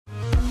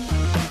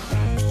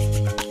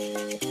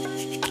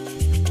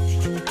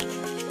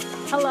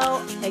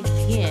Hello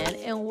again,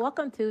 and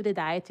welcome to the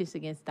Dietitian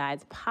Against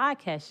Diets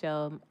podcast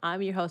show.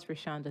 I'm your host,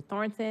 Rashonda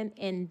Thornton,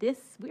 and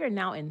we are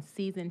now in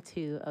season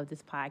 2 of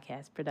this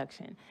podcast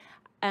production.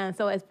 And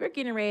so as we're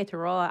getting ready to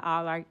roll out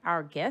all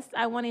our guests,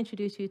 I want to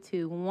introduce you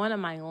to one of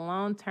my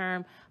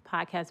long-term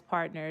podcast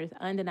partners,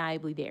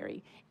 Undeniably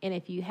Dairy. And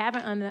if you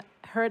haven't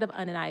heard of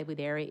Undeniably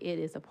Dairy, it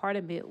is a part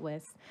of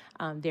Midwest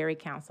Dairy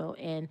Council,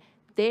 and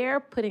they're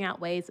putting out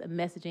ways of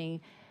messaging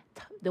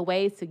the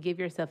ways to give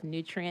yourself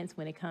nutrients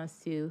when it comes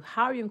to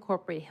how you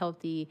incorporate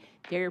healthy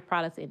dairy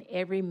products in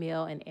every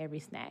meal and every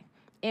snack.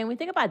 And when we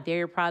think about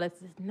dairy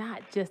products, it's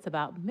not just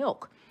about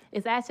milk.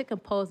 It's actually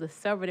composed of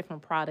several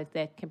different products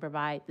that can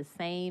provide the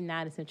same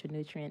non-essential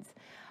nutrients,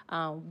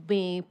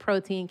 being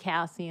protein,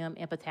 calcium,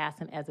 and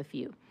potassium as a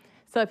few.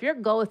 So if your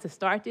goal is to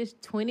start this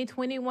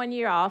 2021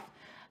 year off,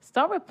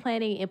 start with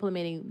planning and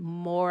implementing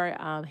more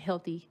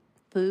healthy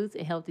foods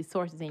and healthy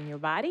sources in your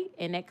body,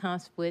 and that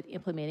comes with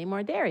implementing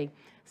more dairy.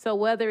 So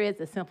whether it's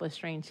a simple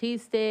string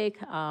cheese stick,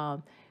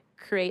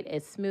 create a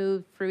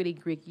smooth, fruity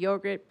Greek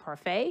yogurt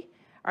parfait,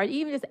 or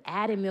even just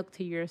adding milk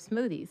to your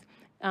smoothies,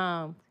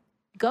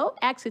 go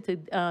actually to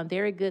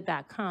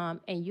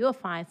dairygood.com and you'll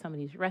find some of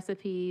these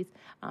recipes,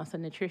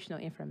 some nutritional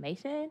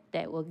information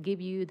that will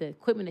give you the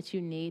equipment that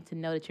you need to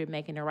know that you're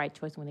making the right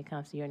choice when it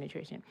comes to your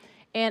nutrition.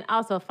 And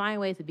also find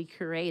ways to be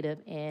creative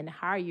in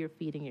how you're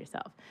feeding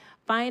yourself.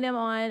 Find them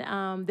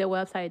on their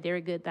website,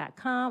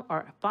 dairygood.com,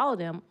 or follow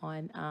them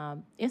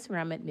on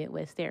Instagram at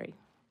Midwest Dairy.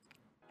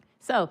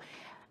 So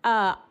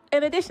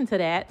in addition to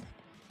that,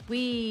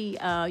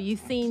 you've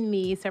seen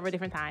me several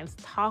different times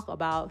talk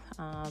about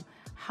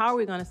how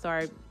we're going to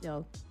start,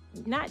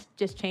 not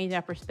just changing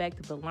our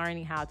perspective, but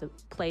learning how to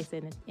place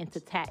it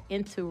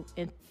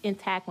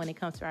intact when it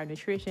comes to our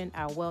nutrition,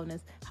 our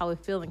wellness, how we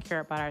feel and care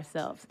about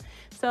ourselves.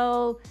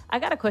 So I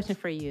got a question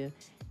for you.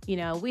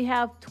 We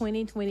have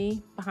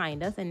 2020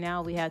 behind us, and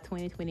now we have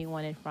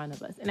 2021 in front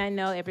of us. And I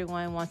know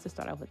everyone wants to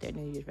start off with their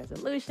New Year's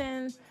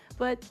resolutions,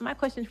 but my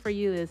question for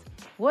you is,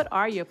 what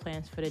are your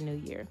plans for the new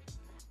year?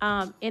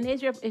 And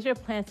is your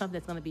plan something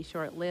that's going to be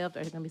short-lived, or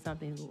is it going to be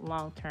something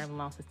long-term,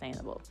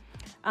 long-sustainable?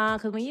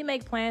 Because when you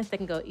make plans, they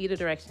can go either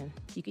direction.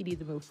 You can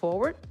either move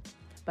forward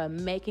by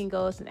making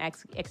goals and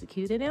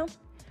executing them,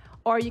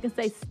 or you can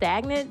stay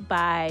stagnant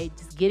by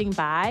just getting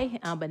by,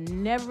 but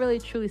never really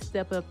truly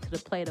step up to the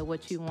plate of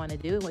what you want to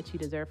do and what you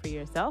deserve for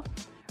yourself.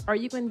 Or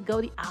you can go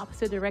the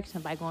opposite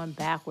direction by going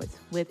backwards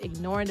with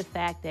ignoring the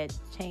fact that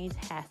change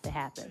has to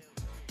happen.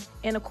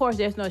 And of course,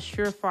 there's no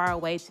surefire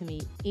way to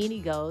meet any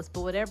goals,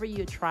 but whatever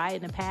you tried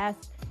in the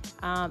past,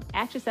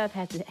 ask yourself,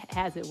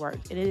 has it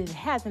worked? And if it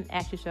hasn't,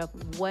 ask yourself,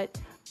 what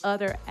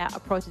other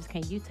approaches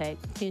can you take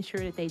to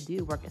ensure that they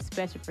do work,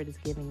 especially for this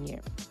given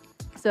year?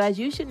 So as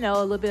you should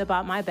know a little bit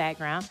about my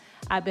background,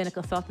 I've been a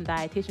consultant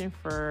dietitian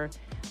for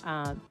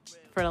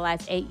the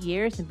last 8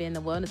 years and been in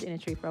the wellness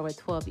industry for over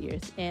 12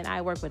 years. And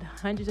I work with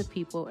hundreds of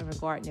people in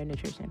regard to their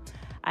nutrition.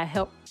 I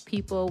help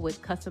people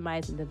with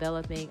customizing and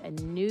developing a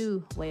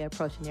new way of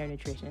approaching their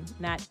nutrition,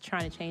 not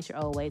trying to change their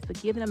old ways, but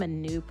giving them a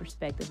new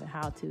perspective on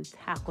how to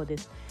tackle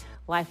this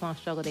lifelong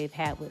struggle they've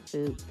had with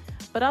food.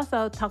 But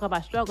also talk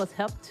about struggles,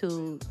 help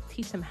to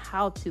teach them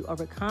how to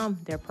overcome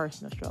their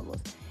personal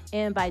struggles.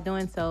 And by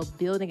doing so,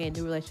 building a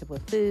new relationship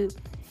with food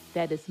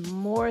that is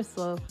more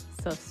so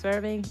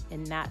self-serving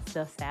and not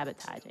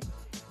self-sabotaging.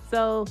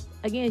 So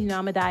again,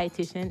 I'm a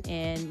dietitian,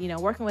 and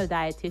working with a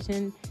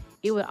dietitian,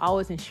 it would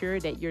always ensure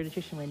that your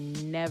nutrition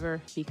would never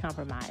be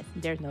compromised.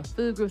 There's no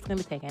food groups going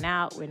to be taken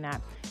out. We're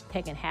not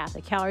taking half the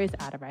calories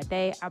out of our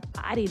day. Our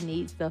body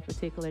needs those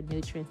particular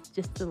nutrients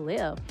just to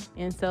live.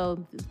 And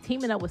so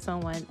teaming up with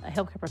someone, a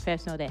healthcare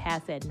professional that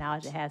has that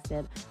knowledge, that has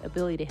that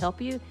ability to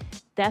help you,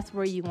 that's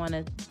what you want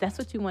to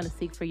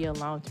seek for your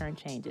long-term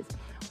changes,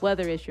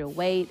 whether it's your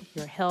weight,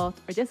 your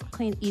health, or just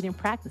clean eating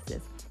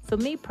practices. So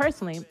me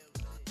personally,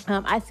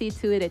 I see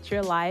to it that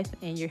your life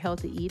and your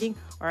healthy eating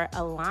are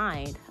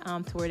aligned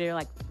to where they're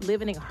like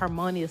living a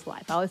harmonious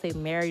life. I always say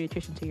marry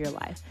nutrition to your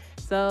life.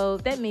 So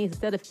that means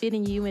instead of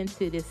fitting you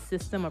into this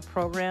system or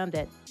program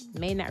that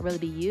may not really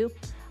be you,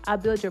 I'll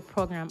build your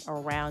program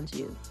around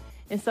you.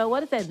 And so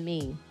what does that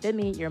mean? That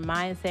means your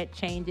mindset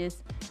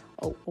changes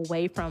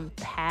away from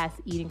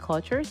past eating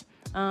cultures.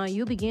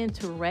 You begin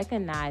to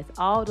recognize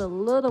all the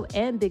little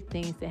and big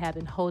things that have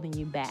been holding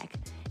you back.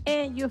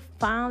 And you'll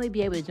finally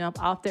be able to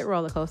jump off that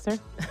roller coaster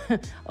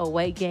of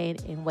weight gain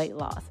and weight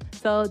loss.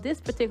 So this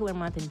particular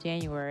month in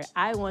January,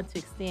 I want to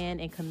extend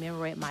and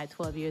commemorate my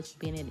 12 years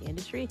being in the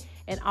industry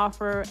and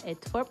offer a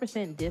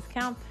 12%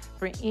 discount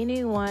for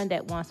anyone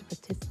that wants to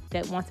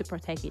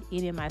partake in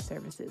any of my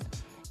services.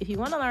 If you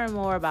want to learn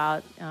more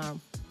about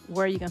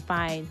where you can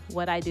find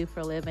what I do for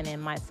a living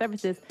and my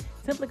services,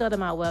 simply go to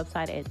my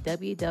website at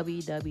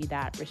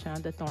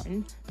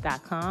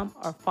www.rashondathornton.com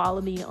or follow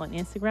me on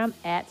Instagram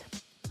at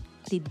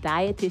The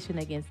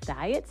Dietitian Against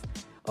Diets,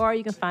 or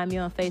you can find me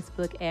on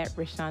Facebook at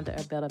Rashonda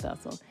Arbella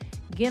Vessel.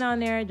 get on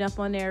there, jump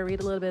on there,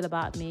 read a little bit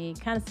about me,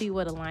 kind of see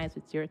what aligns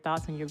with your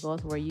thoughts and your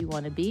goals, where you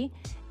want to be,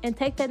 and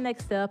take that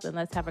next step and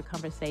let's have a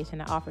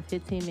conversation. I offer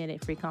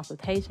 15-minute free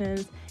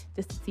consultations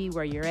just to see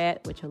where you're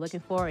at, what you're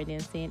looking for, and then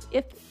seeing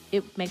if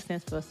it makes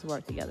sense for us to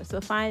work together. So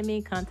find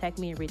me, contact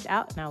me, and reach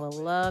out, and I would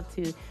love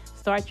to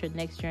start your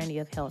next journey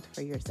of health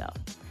for yourself.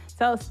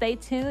 So stay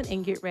tuned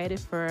and get ready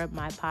for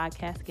my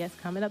podcast guest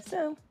coming up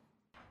soon.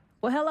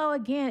 Well, hello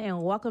again,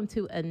 and welcome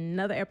to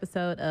another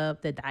episode of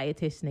The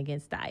Dietitian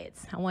Against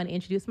Diets. I want to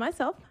introduce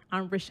myself.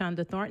 I'm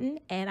Rashonda Thornton,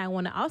 and I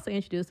want to also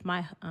introduce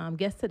my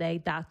guest today,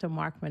 Dr.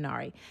 Mark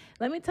Manary.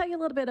 Let me tell you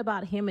a little bit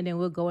about him, and then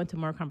we'll go into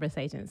more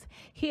conversations.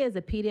 He is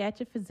a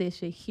pediatric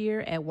physician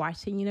here at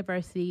Washington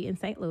University in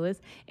St.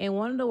 Louis, and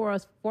one of the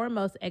world's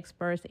foremost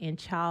experts in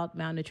child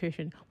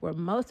malnutrition, where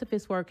most of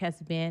his work has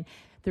been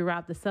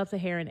throughout the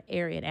sub-Saharan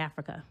area in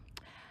Africa.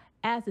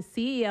 As the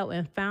CEO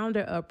and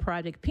founder of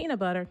Project Peanut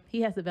Butter,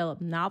 he has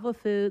developed novel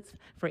foods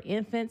for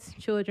infants,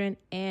 children,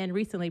 and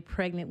recently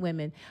pregnant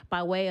women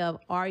by way of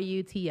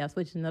RUTFs,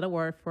 which is another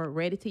word for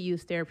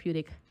ready-to-use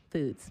therapeutic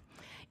foods.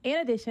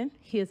 In addition,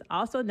 he is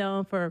also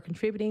known for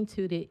contributing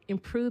to the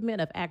improvement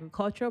of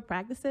agricultural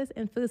practices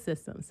and food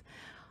systems.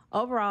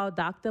 Overall,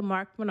 Dr.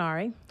 Mark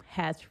Manary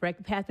has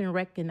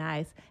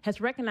recognized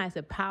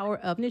the power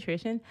of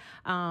nutrition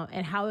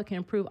and how it can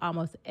improve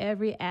almost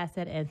every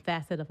asset and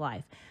facet of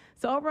life.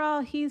 So overall,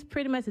 he's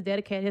pretty much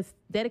dedicated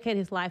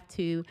his life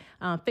to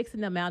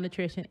fixing the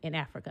malnutrition in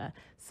Africa.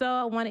 So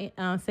I want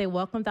to say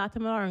welcome,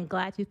 Dr. Manary. I'm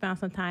glad you found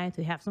some time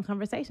to have some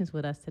conversations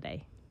with us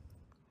today.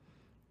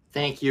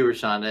 Thank you,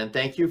 Rashonda, and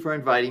thank you for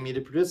inviting me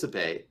to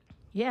participate.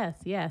 Yes.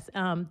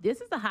 This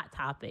is a hot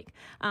topic.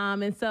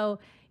 And so,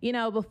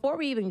 before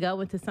we even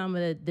go into some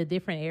of the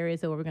different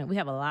areas that we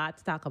have a lot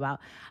to talk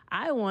about.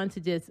 I want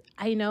to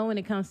when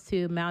it comes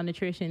to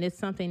malnutrition, it's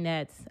something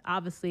that's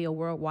obviously a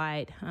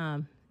worldwide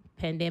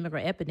pandemic or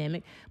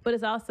epidemic, but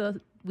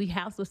we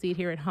also see it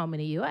here at home in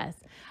the U.S.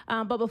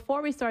 But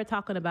before we start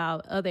talking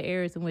about other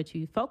areas in which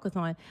you focus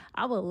on,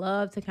 I would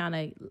love to kind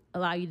of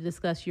allow you to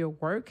discuss your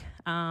work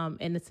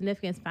and the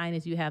significant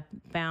findings you have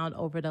found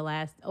over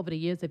the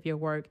years of your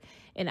work,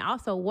 and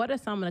also what are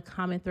some of the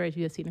common threads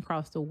you have seen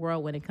across the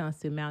world when it comes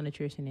to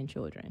malnutrition in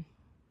children.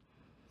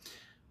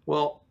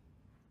 Well,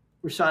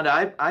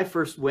 Rashonda, I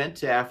first went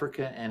to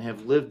Africa and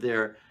have lived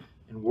there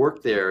and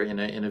worked there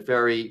in a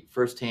very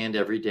firsthand,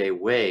 everyday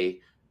way,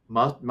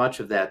 much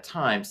of that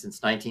time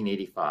since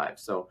 1985.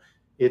 So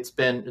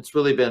it's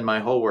really been my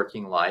whole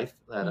working life.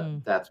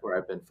 That's where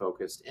I've been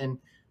focused. And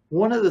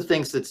one of the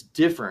things that's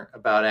different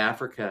about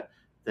Africa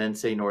than,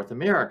 say, North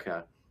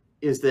America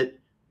is that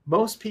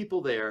most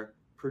people there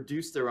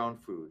produce their own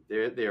food.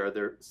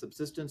 They're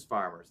subsistence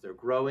farmers. They're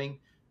growing.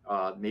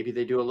 Maybe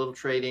they do a little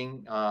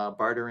trading,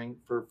 bartering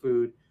for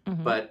food,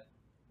 but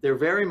they're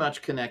very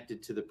much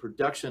connected to the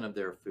production of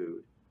their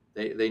food.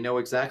 They know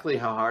exactly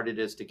how hard it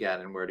is to get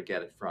and where to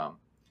get it from.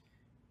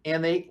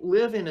 And they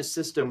live in a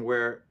system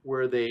where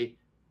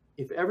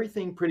if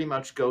everything pretty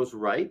much goes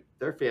right,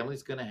 their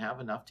family's going to have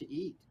enough to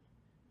eat.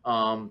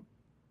 And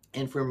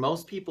for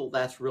most people,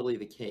 that's really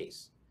the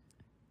case.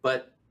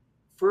 But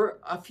for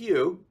a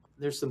few,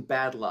 there's some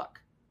bad luck.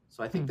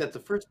 So I think that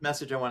the first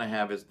message I want to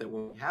have is that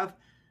when we have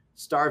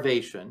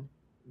starvation,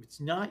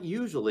 it's not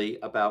usually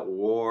about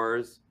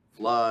wars,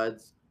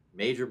 floods,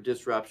 major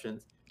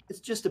disruptions. It's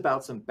just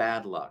about some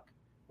bad luck.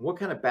 What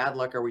kind of bad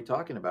luck are we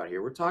talking about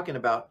here? We're talking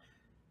about,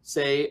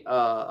 say,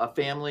 a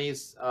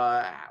family's,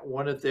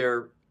 one of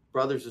their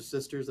brothers or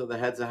sisters of the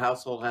heads of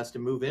household has to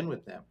move in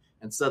with them,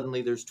 and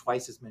suddenly there's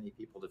twice as many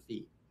people to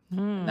feed,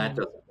 and that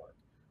doesn't work.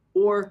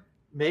 Or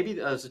maybe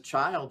as a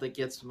child that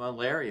gets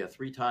malaria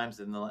 3 times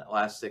in the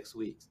last 6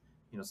 weeks.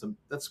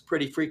 That's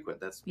pretty frequent.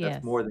 That's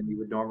more than you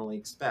would normally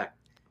expect.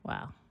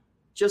 Wow.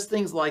 Just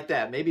things like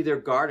that. Maybe their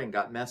garden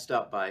got messed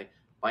up by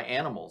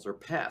animals or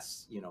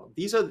pests.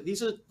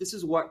 This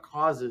is what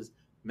causes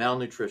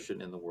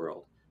malnutrition in the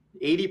world.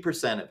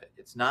 80% of it.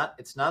 It's not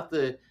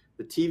the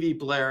TV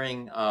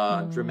blaring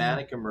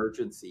dramatic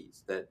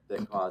emergencies that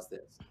cause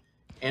this.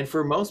 And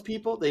for most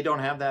people, they don't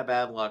have that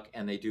bad luck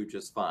and they do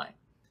just fine.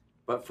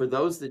 But for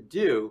those that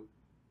do,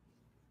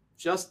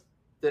 just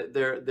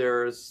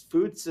their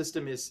food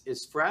system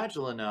is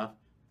fragile enough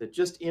that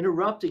just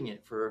interrupting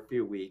it for a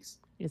few weeks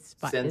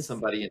sends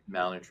somebody into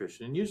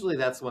malnutrition. And usually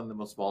that's one of the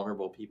most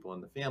vulnerable people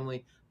in the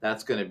family.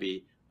 That's going to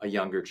be a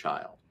younger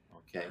child.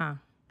 Okay.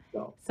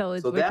 So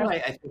that I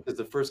think is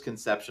the first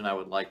conception I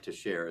would like to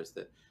share is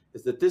that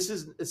this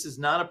is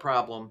not a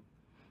problem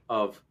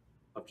of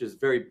just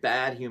very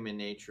bad human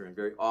nature and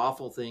very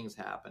awful things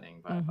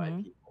happening by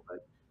people,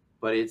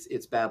 but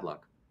it's bad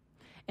luck.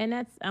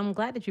 And I'm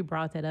glad that you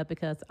brought that up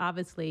because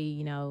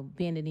obviously,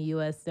 being in the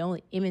U.S., the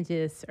only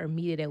images or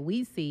media that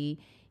we see,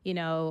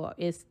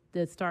 is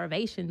the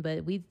starvation,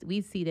 but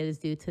we see that it's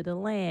due to the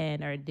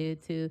land or due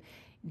to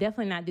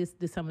definitely not due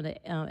to some of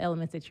the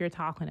elements that you're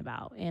talking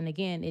about. And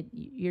again,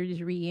 you're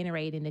just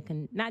reiterating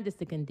not just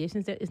the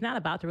conditions. It's not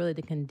about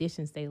the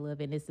conditions they live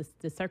in. It's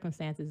the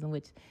circumstances in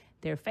which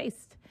they're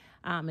faced,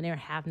 and they're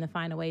having to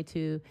find a way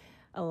to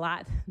a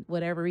lot,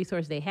 whatever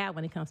resource they have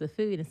when it comes to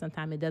food, and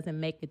sometimes it doesn't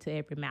make it to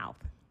every mouth.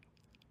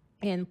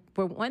 And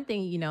for one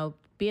thing,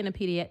 being a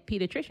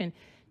pediatrician,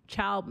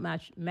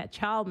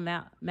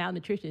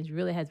 malnutrition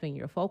really has been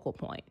your focal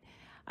point.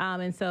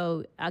 And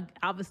so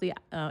obviously,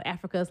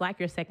 Africa is like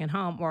your second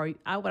home, or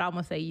I would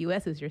almost say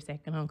U.S. is your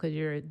second home because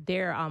you're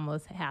there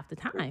almost half the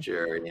time.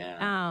 Sure,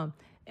 yeah.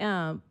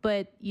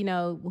 But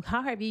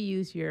how have you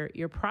used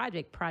your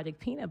Project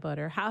Peanut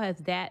Butter? How has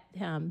that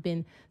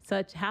been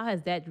such? How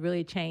has that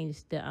really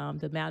changed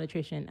the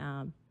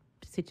malnutrition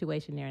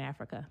situation there in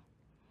Africa?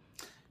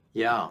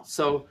 Yeah.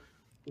 So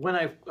when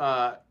I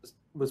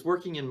was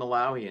working in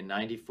Malawi in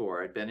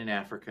 '94, I'd been in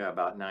Africa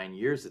about 9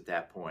 years at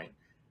that point.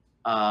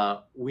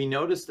 We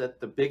noticed that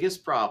the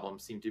biggest problem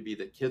seemed to be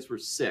that kids were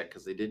sick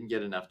because they didn't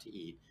get enough to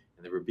eat,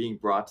 and they were being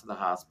brought to the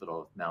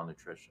hospital with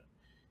malnutrition.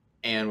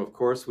 And of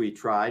course, we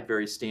tried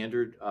very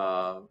standard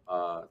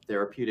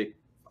therapeutic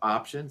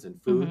options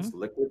and foods,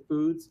 liquid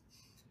foods,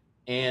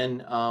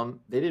 and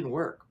they didn't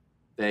work.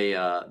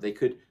 They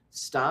could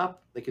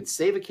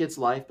save a kid's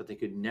life, but we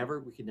could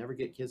never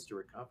get kids to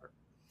recover.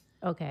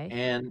 Okay.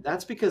 And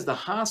that's because the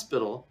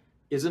hospital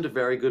isn't a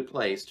very good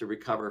place to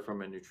recover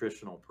from a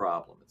nutritional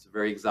problem. It's a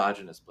very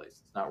exogenous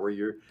place. It's not where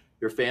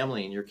your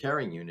family and your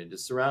caring unit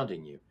is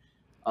surrounding you.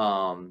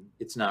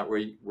 It's not where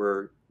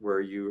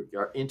you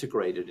are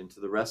integrated into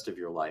the rest of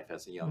your life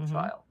as a young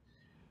child.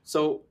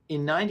 So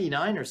in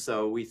 '99 or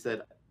so, we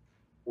said,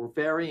 we're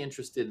very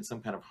interested in some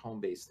kind of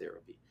home-based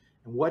therapy.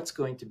 And what's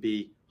going to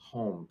be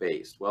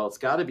home-based? Well, it's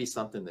got to be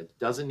something that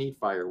doesn't need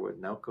firewood,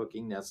 no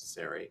cooking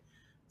necessary,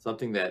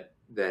 something that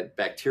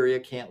bacteria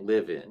can't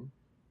live in,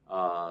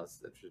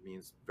 which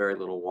means very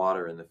little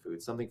water in the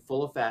food, something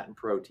full of fat and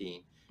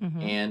protein,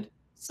 and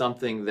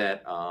something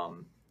that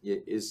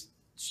is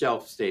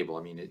shelf stable.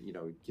 I mean, it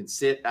can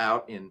sit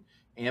out in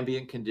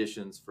ambient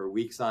conditions for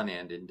weeks on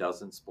end and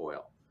doesn't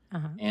spoil.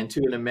 And to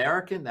an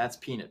American, that's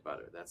peanut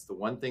butter. That's the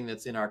one thing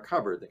that's in our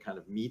cupboard that kind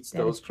of meets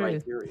those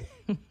criteria.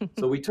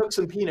 So we took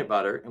some peanut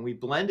butter and we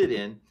blended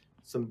in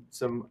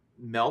some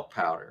milk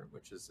powder,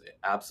 which is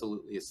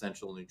absolutely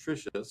essential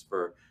nutritious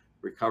for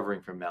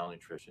recovering from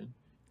malnutrition.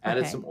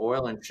 Added some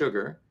oil and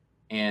sugar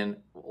and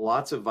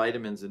lots of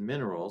vitamins and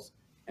minerals.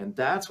 And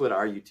that's what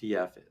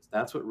RUTF is.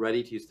 That's what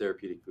ready-to-use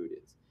therapeutic food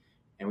is.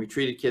 And we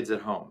treated kids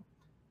at home.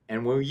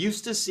 And we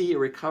used to see a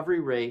recovery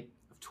rate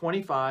of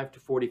 25 to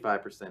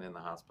 45% in the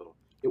hospital.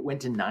 It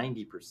went to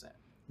 90%.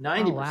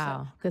 90%. Oh,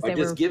 wow. By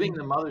just giving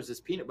the mothers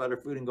this peanut butter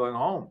food and going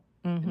home,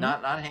 and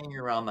not hanging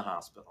around the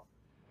hospital.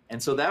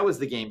 And so that was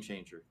the game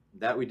changer.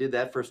 That we did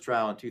that first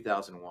trial in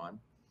 2001.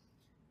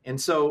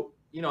 And so,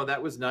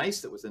 that was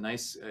nice. It was a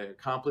nice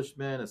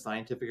accomplishment, a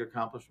scientific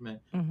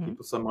accomplishment.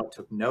 People somewhat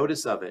took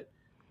notice of it.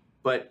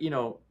 But,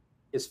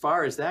 as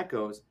far as that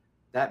goes,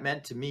 that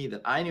meant to me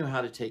that I knew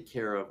how to take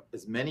care of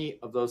as many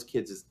of those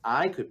kids as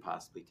I could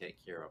possibly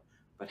take care of.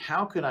 But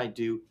how could I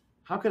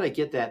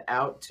get that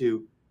out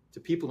to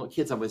people,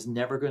 kids I was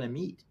never going to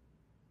meet?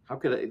 How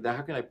could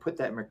I put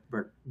that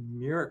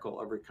miracle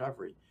of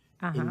recovery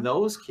in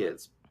those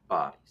kids'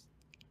 bodies?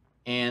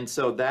 And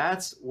so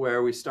that's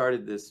where we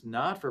started this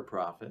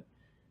not-for-profit,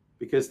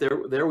 because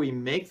there we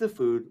make the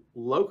food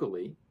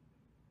locally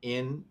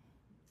in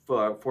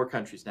 4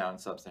 countries now in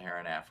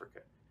sub-Saharan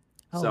Africa.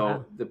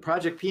 The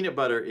Project Peanut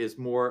Butter is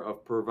more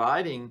of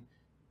providing,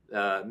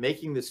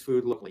 making this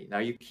food locally. Now,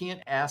 you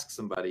can't ask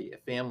a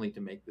family to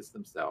make this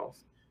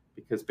themselves,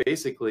 because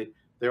basically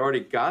they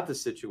already got the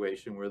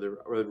situation where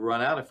they've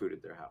run out of food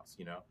at their house.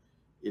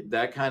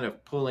 That kind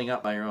of pulling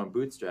up by your own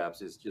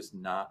bootstraps is just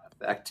not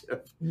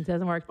effective. It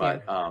doesn't work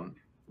there.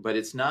 But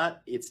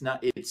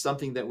it's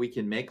something that we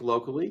can make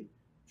locally.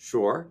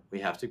 Sure, we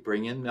have to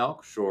bring in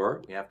milk.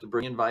 Sure, we have to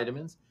bring in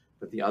vitamins,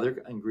 but the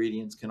other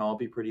ingredients can all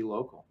be pretty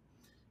local.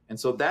 And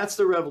so that's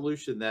the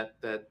revolution that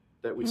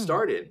we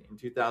started in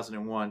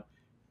 2001.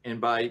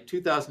 And by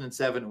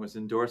 2007, it was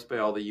endorsed by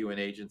all the UN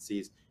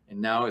agencies, and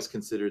now is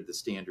considered the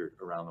standard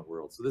around the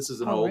world. So this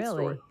is an old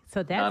story.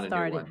 So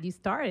you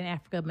started in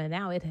Africa, but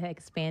now it has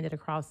expanded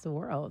across the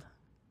world.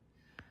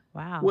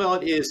 Wow. Well,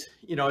 it is.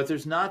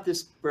 There's not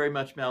this very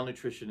much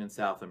malnutrition in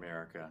South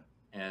America.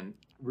 And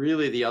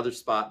really the other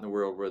spot in the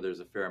world where there's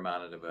a fair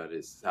amount of it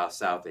is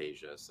South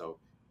Asia. So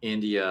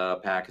India,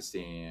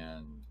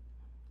 Pakistan,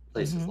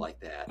 places like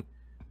that.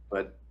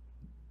 But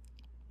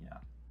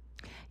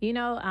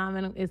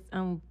and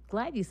I'm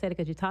glad you said it,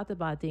 because you talked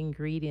about the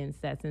ingredients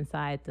that's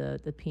inside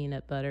the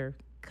peanut butter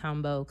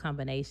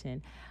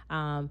combination.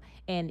 And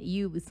it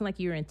seemed like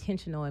you're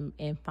intentional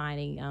in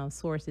finding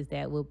sources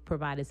that will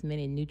provide as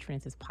many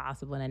nutrients as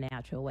possible in a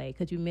natural way,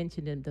 because you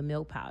mentioned the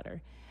milk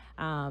powder.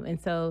 And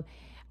so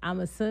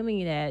I'm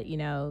assuming that,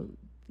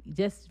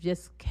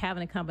 just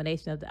having a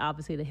combination of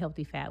obviously the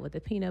healthy fat with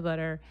the peanut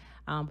butter,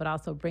 but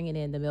also bringing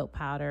in the milk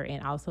powder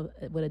and also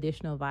with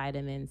additional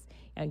vitamins.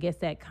 I guess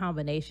that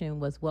combination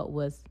was what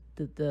was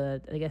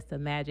the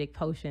magic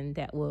potion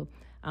that will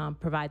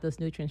provide those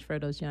nutrients for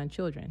those young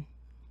children.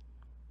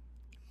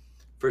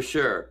 For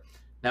sure.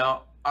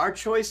 Now, our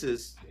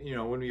choices,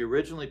 when we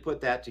originally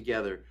put that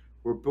together,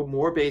 were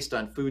more based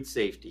on food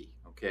safety.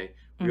 Okay.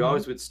 We Mm-hmm.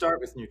 always would start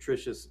with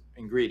nutritious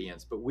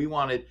ingredients, but we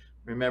wanted,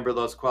 remember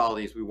those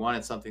qualities, we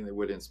wanted something that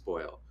wouldn't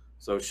spoil.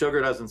 So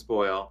sugar doesn't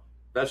spoil,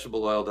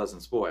 vegetable oil doesn't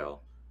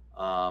spoil.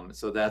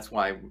 So that's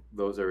why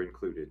those are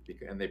included,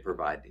 and they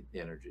provide the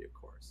energy, of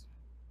course.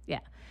 Yeah.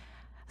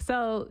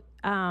 So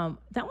I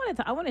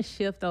want to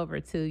shift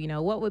over to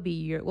what would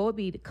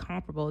be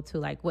comparable to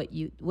like what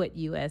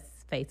U.S.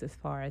 face as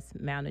far as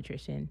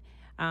malnutrition.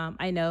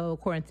 I know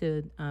according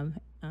to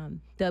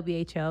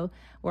WHO,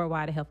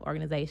 World Health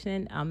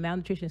Organization,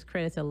 malnutrition is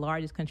credited as the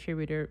largest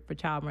contributor for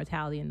child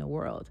mortality in the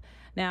world.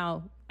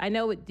 Now, I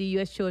know with the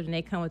U.S. children,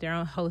 they come with their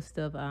own host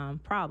of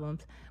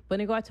problems, but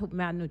in regard to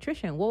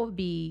malnutrition, what would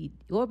be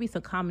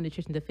some common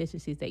nutrition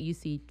deficiencies that you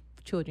see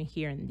children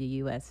here in the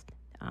U.S.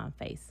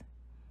 Face?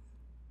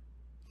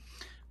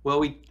 Well,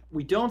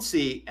 we don't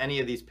see any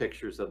of these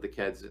pictures of the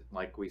kids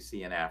like we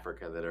see in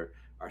Africa that are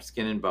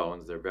skin and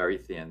bones. They're very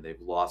thin.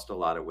 They've lost a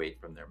lot of weight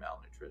from their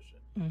malnutrition.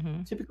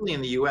 Mm-hmm. Typically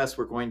in the US,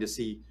 we're going to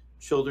see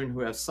children who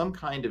have some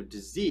kind of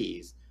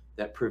disease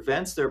that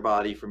prevents their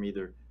body from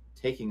either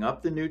taking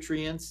up the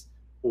nutrients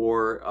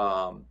or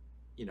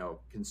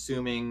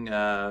consuming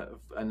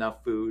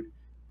enough food,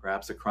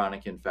 perhaps a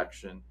chronic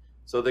infection.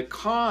 So the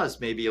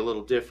cause may be a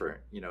little different.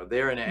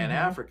 There in Mm-hmm.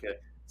 Africa,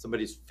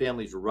 somebody's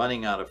family's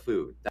running out of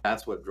food.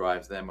 That's what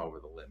drives them over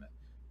the limit,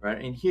 right?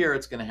 And here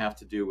it's going to have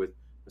to do with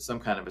some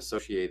kind of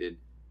associated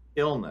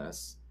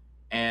illness.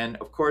 And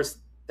of course,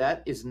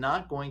 that is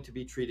not going to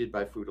be treated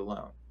by food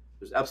alone.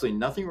 There's absolutely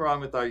nothing wrong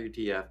with our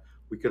UTF.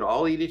 We could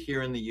all eat it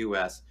here in the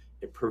US.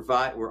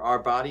 Where our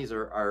bodies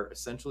are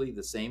essentially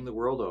the same the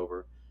world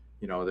over,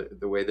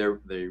 the way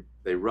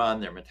they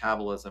run, their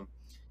metabolism.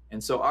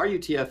 And so our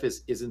UTF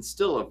is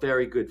still a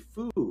very good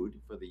food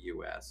for the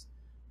US,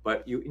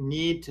 but you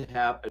need to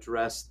have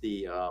address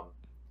the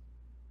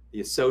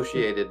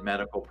associated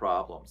medical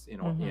problems,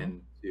 Mm-hmm.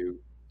 in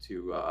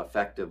to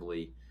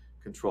effectively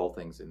control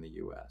things in the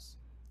U.S.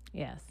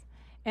 Yes.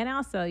 And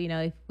also,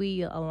 if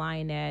we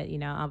align that,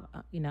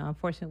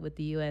 unfortunately with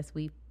the U.S.,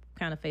 we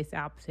kind of face the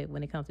opposite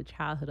when it comes to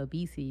childhood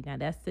obesity. Now,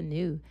 that's the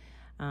new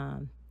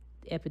um,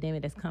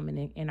 epidemic that's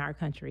coming in our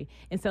country.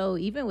 And so,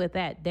 even with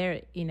that,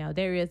 there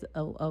is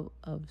a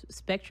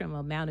spectrum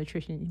of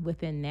malnutrition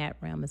within that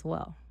realm as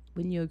well.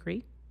 Wouldn't you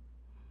agree?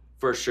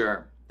 For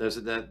sure, that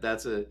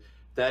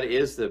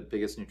is the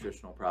biggest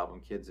nutritional problem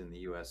kids in the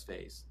U.S.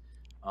 face,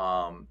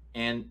 and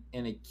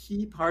a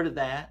key part of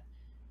that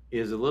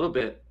is a little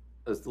bit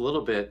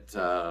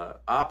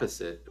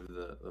opposite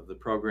of the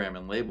program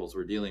and labels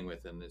we're dealing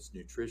with in this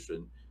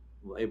nutrition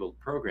labeled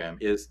program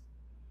is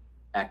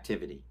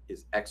activity,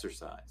 is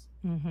exercise.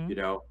 Mm-hmm. You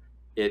know,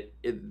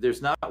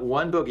 there's not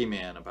one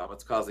boogeyman about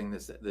what's causing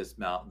this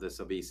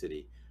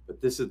obesity,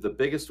 but this is the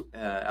biggest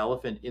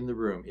elephant in the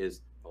room is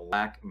the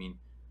lack. I mean,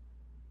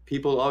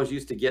 people always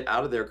used to get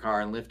out of their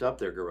car and lift up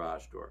their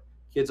garage door.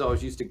 Kids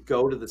always used to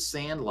go to the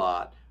sand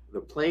lot,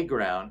 the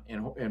playground,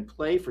 and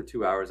play for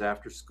 2 hours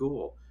after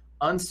school,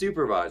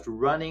 unsupervised,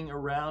 running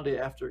around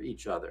after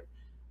each other.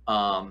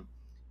 Um,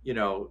 you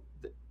know,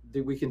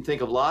 we can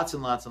think of lots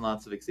and lots and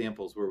lots of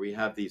examples where we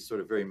have these sort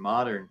of very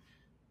modern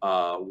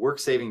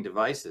work-saving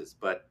devices,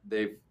 but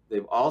they've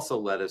also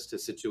led us to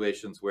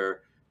situations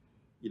where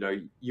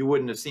you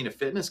wouldn't have seen a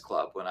fitness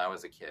club when I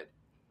was a kid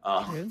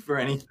True. for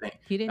anything.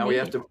 You didn't Now we need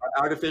have it. to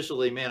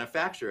artificially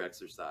manufacture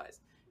exercise,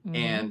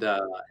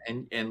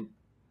 Mm-hmm. and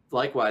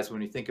likewise,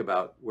 when you think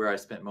about where I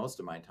spent most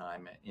of my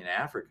time in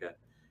Africa,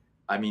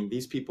 I mean,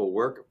 these people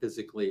work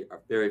physically,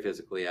 are very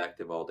physically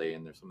active all day,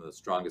 and they're some of the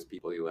strongest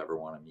people you'll ever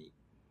want to meet.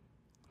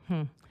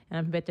 Hmm. And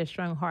I bet they're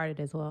strong-hearted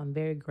as well. I'm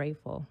very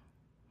grateful.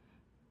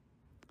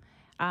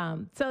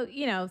 So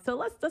let's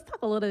talk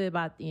a little bit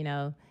about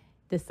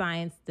the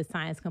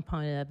science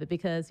component of it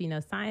because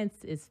science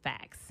is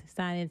facts.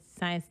 Science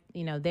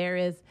there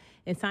is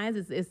and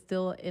science is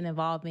still an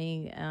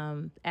evolving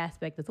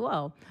aspect as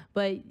well.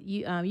 But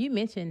you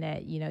mentioned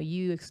that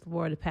you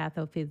explore the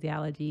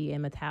pathophysiology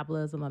and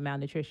metabolism of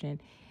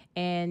malnutrition,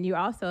 and you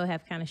also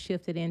have kind of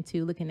shifted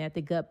into looking at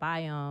the gut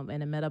biome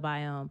and the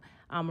metabiome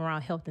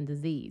around health and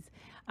disease.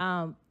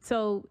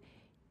 So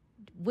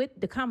with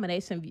the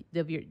combination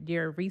of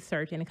your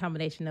research and the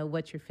combination of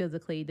what you're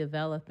physically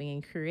developing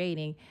and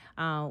creating,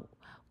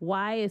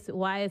 why is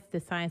the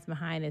science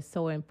behind it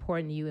so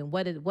important to you, and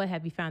what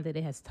have you found that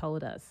it has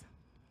told us?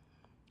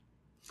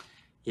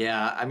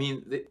 Yeah, I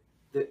mean,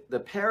 the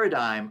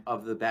paradigm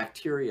of the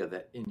bacteria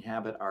that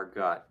inhabit our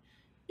gut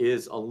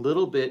is a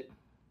little bit,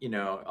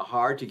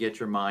 hard to get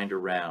your mind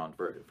around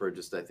for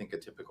just, I think, a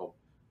typical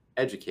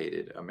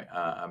educated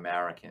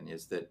American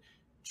is that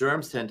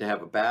germs tend to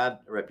have a bad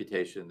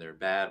reputation. They're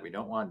bad. We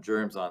don't want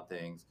germs on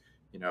things.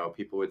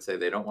 People would say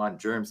they don't want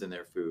germs in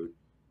their food,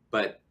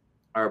 but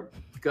our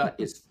gut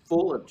is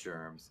full of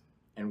germs,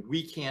 and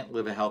we can't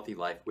live a healthy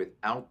life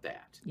without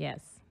that.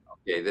 Yes.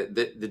 Okay,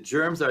 the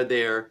germs are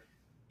there.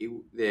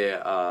 They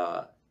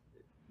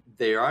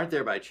they aren't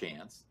there by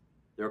chance.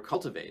 They're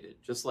cultivated,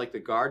 just like the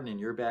garden in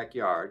your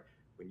backyard.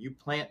 When you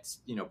plant,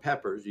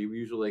 peppers, you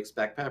usually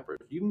expect peppers.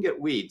 You can get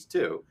weeds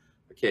too,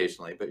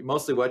 occasionally, but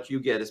mostly what you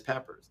get is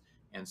peppers.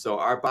 And so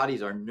our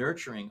bodies are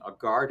nurturing a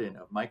garden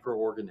of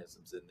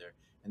microorganisms in there.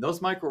 And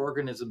those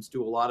microorganisms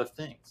do a lot of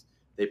things.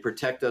 They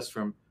protect us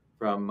from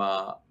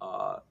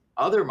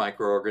other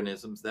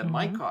microorganisms that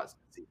might Mm-hmm. cause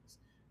disease.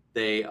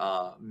 They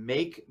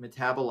make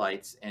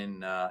metabolites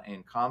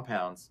and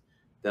compounds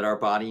that our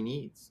body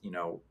needs. You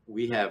know,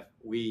 we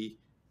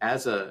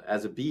as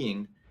a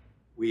being,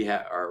 we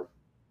have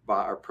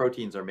our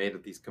proteins are made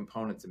of these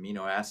components,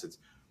 amino acids.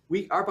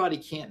 Our body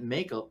can't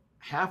make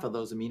half of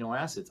those amino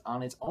acids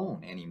on its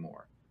own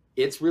anymore.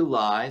 It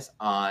relies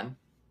on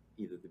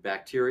either the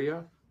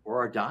bacteria or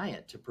our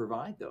diet to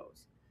provide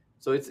those.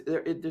 So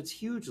it's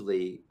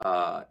hugely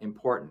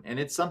important, and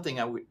it's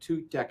something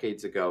 2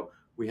 decades ago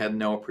we had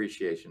no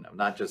appreciation of.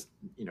 Not just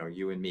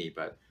you and me,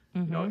 but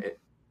you know Mm-hmm. it,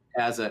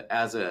 as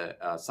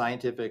a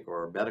scientific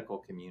or medical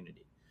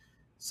community.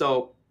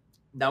 So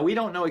now we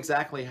don't know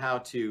exactly how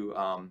to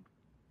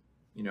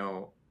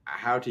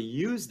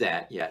use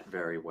that yet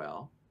very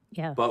well,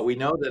 Yes. but we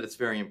know that it's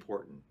very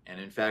important. And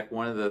in fact,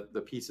 one of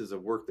the pieces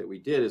of work that we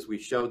did is we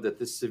showed that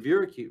this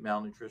severe acute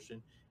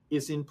malnutrition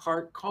is in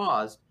part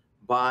caused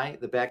by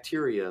the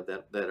bacteria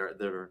that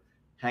are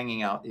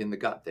hanging out in the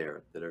gut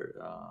there, that are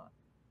Hmm.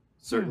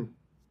 certain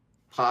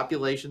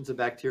populations of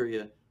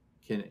bacteria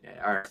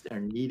are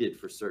needed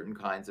for certain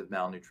kinds of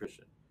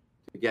malnutrition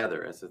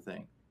together as a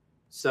thing.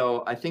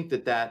 So I think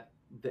that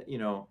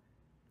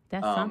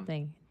That's um,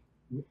 something.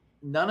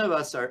 none of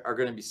us are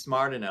going to be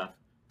smart enough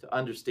to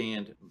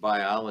understand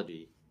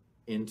biology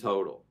in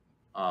total,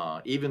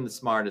 even the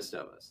smartest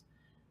of us.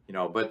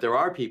 But there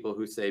are people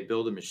who say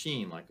build a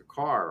machine like a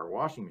car or a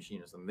washing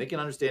machine or something. They can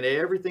understand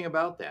everything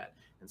about that,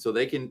 and so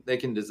they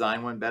can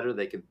design one better.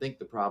 They can think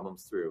the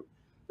problems through.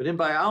 But in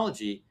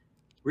biology,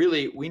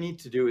 really, we need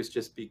to do is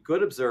just be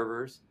good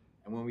observers,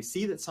 and when we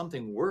see that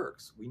something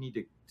works, we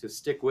need to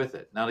stick with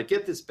it. Now, to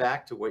get this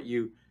back to what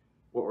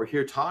we're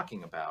here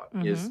talking about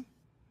Mm-hmm. is,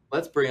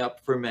 let's bring up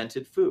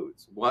fermented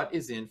foods. What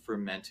is in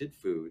fermented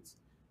foods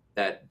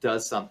that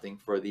does something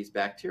for these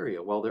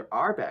bacteria? Well, there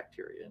are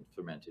bacteria in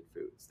fermented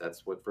foods.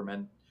 That's what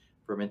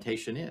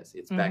fermentation is.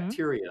 It's Mm-hmm.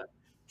 bacteria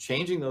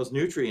changing those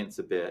nutrients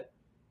a bit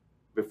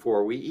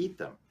before we eat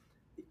them.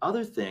 The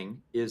other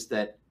thing is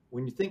that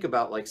when you think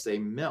about, like, say,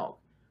 milk,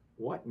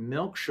 what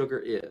milk sugar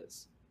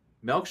is.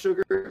 Milk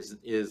sugar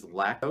is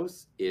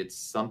lactose. It's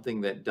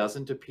something that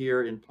doesn't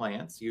appear in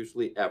plants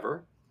usually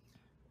ever,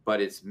 but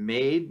it's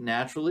made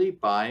naturally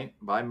by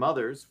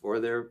mothers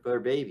for their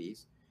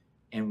babies.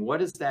 And what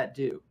does that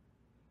do?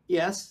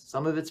 Yes,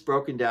 some of it's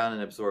broken down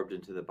and absorbed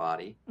into the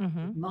body,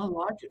 Mm-hmm. but not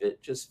much of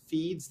it just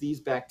feeds these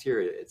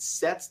bacteria. It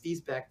sets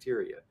these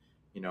bacteria.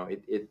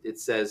 It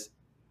says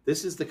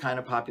this is the kind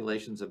of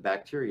populations of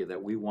bacteria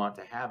that we want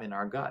to have in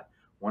our gut,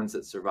 ones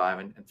that survive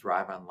and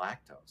thrive on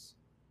lactose.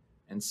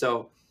 And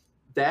so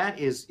that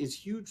is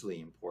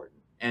hugely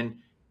important. And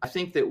I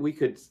think that we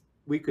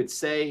could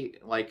say,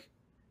 like,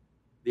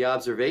 the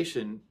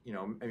observation,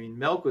 I mean,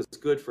 milk was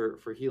good for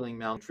healing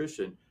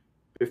malnutrition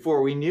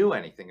before we knew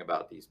anything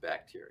about these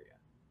bacteria.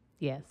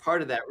 Yes.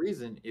 Part of that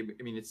reason,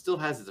 I mean, it still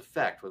has its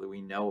effect whether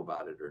we know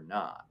about it or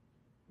not.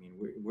 I mean,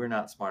 we're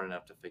not smart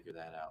enough to figure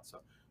that out.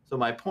 So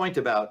my point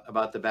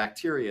about the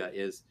bacteria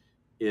is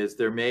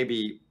there may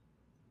be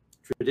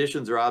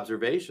traditions or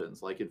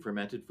observations, like in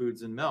fermented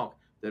foods and milk,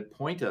 that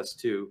point us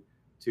to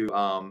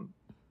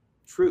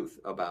truth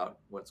about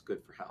what's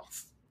good for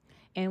health.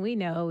 And we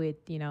know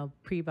it,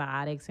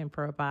 prebiotics and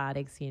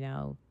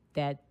probiotics,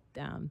 that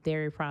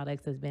dairy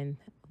products has been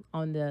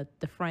on the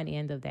front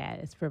end of that.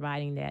 It's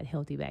providing that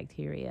healthy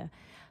bacteria.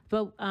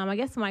 But I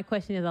guess my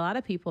question is, a lot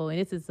of people, and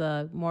this is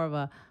more of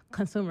a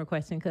consumer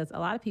question, because a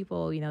lot of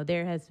people,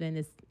 there has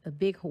been a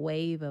big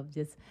wave of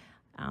just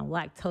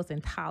lactose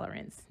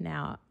intolerance.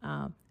 Now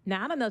I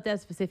don't know if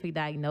that's a specific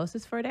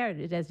diagnosis for that,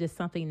 or that's just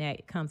something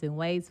that comes in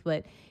waves.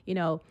 But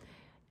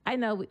I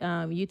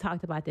know you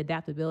talked about the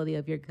adaptability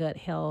of your gut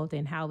health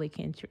and how it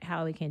can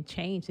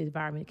change. The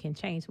environment can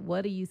change.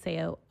 What do you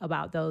say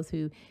about those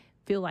who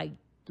feel like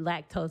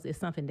lactose is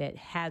something that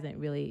hasn't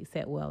really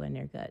set well in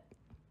their gut?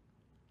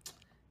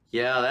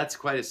 Yeah, that's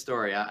quite a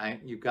story.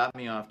 You got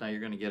me off. Now you're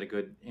going to get a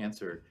good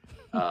answer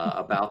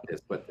about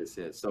what this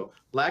is. So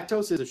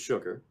lactose is a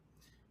sugar,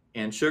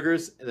 and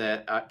sugars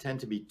that tend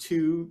to be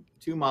two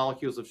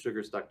molecules of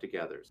sugar stuck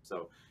together.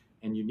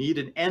 And you need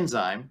an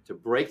enzyme to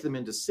break them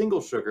into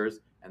single sugars,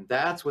 and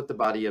that's what the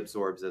body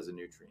absorbs as a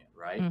nutrient,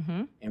 right?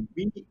 Mm-hmm. And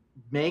we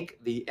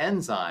make the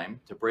enzyme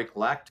to break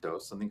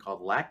lactose, something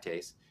called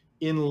lactase,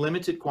 in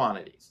limited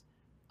quantities.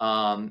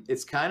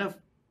 It's kind of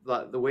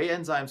the way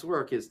enzymes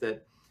work is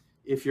that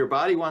if your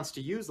body wants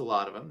to use a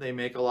lot of them, they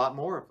make a lot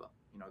more of them.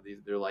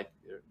 They're like,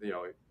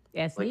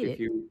 As like needed. if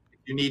you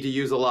need to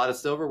use a lot of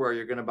silverware,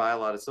 you're going to buy a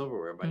lot of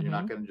silverware, but you're Mm-hmm.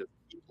 not going to just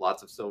keep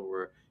lots of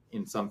silverware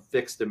in some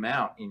fixed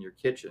amount in your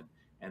kitchen.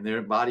 And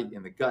their body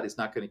in the gut is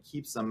not going to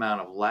keep some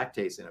amount of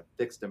lactase in a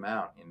fixed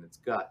amount in its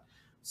gut.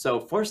 So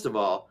first of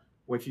all,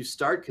 if you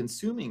start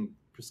consuming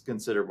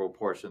considerable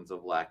portions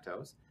of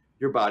lactose,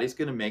 your body's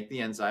going to make the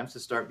enzymes to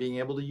start being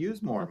able to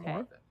use more and more Okay.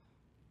 of it.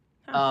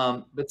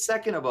 Huh. But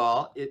second of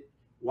all,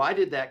 why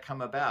did that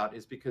come about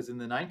is because in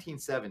the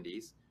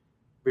 1970s,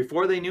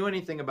 before they knew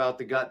anything about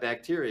the gut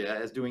bacteria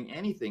as doing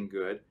anything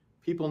good,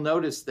 people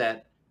noticed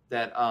that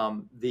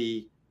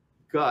the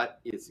gut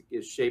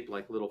is shaped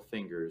like little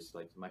fingers,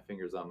 like my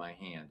fingers on my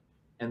hand,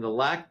 and the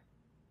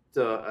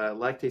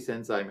lactase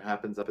enzyme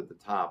happens up at the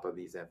top of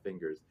these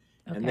fingers.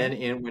 And Okay.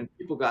 then when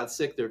people got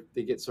sick,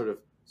 they get sort of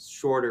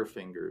shorter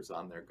fingers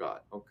on their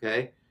gut.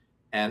 Okay,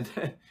 and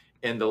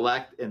and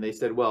they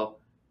said, well,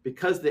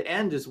 because the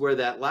end is where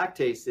that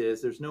lactase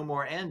is, there's no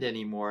more end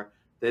anymore.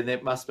 Then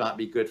it must not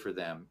be good for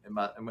them.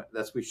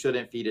 We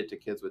shouldn't feed it to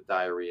kids with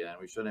diarrhea, and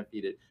we shouldn't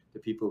feed it to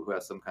people who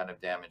have some kind of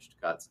damaged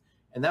guts.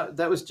 And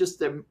that was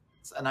just an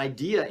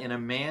idea in a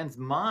man's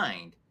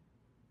mind,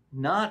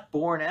 not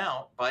borne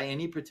out by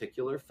any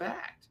particular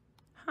fact.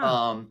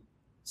 Huh.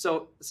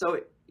 So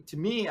to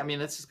me, I mean,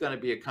 this is going to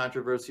be a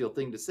controversial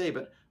thing to say,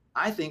 but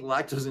I think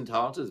lactose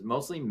intolerance is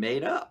mostly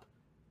made up.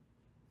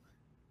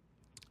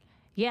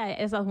 Yeah,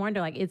 as I wonder,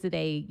 like, is it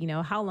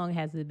how long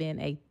has it been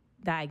a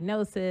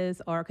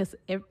diagnosis? Or because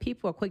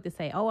people are quick to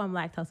say, oh, I'm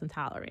lactose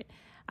intolerant.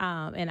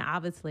 And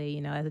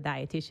obviously, as a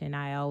dietitian,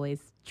 I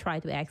always try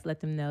to let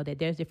them know that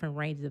there's different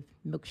ranges of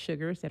milk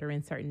sugars that are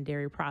in certain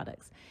dairy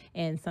products.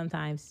 And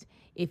sometimes,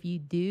 if you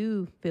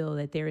do feel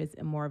that there is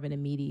more of an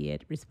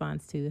immediate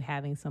response to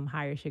having some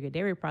higher sugar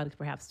dairy products,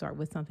 perhaps start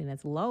with something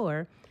that's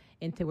lower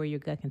into where your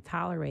gut can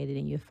tolerate it,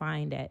 and you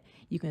find that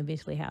you can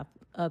eventually have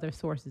other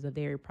sources of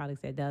dairy products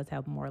that does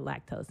have more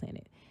lactose in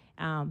it.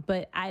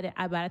 But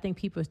I think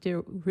people are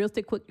still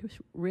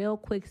real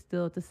quick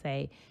still to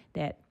say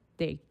that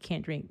they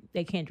can't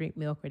drink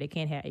milk or they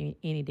can't have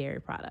any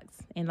dairy products.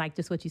 And like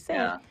just what you said,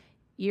 Yeah.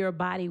 your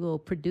body will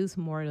produce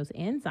more of those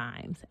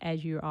enzymes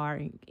as you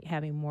are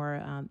having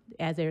more,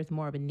 as there's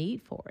more of a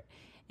need for it.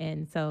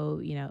 And so,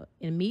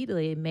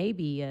 immediately it may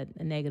be a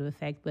negative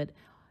effect, but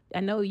I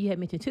know you had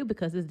mentioned too,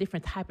 because it's a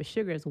different type of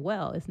sugar as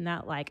well. It's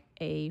not like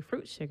a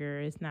fruit sugar.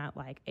 It's not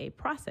like a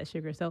processed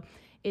sugar. So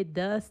it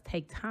does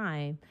take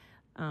time,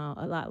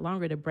 a lot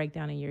longer to break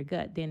down in your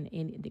gut than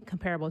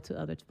comparable to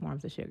other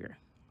forms of sugar.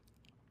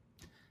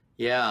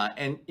 Yeah.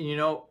 And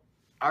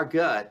our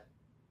gut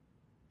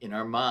and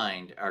our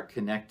mind are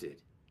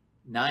connected.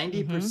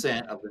 Mm-hmm.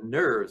 90% of the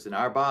nerves in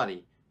our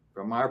body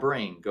from our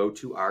brain go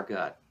to our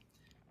gut.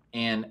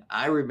 And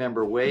I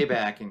remember way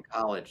back in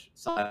college,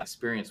 some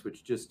experience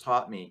which just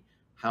taught me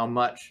how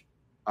much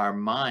our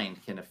mind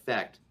can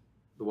affect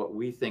what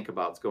we think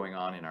about what's going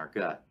on in our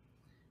gut.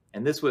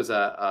 And this was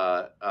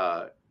a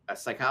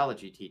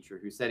psychology teacher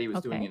who said he was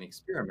doing Okay. an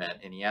experiment,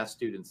 and he asked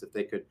students if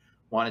they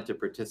wanted to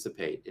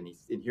participate. And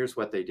here's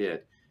what they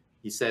did.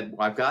 He said,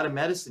 well, I've got a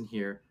medicine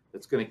here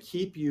that's going to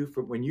keep you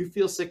from, when you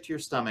feel sick to your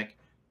stomach,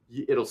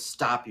 it'll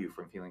stop you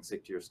from feeling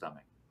sick to your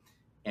stomach.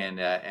 And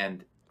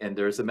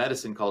there's a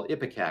medicine called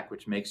Ipecac,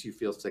 which makes you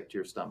feel sick to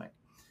your stomach.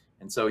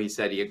 And so he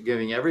said, he's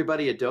giving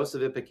everybody a dose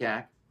of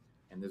Ipecac.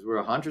 And there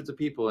were hundreds of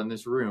people in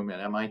this room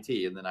at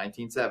MIT in the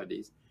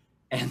 1970s.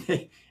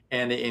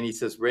 And he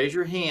says, raise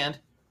your hand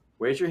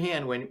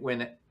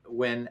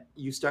when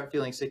you start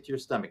feeling sick to your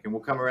stomach, and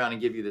we'll come around and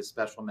give you this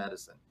special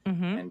medicine.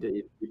 Mm-hmm.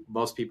 And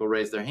most people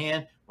raised their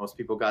hand. Most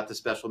people got the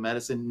special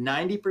medicine.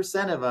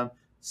 90% of them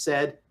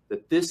said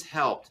that this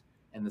helped.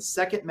 And the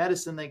second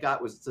medicine they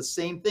got was the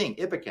same thing,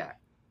 Ipecac,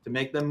 to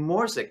make them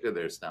more sick to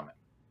their stomach.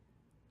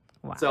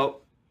 Wow.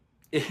 So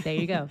There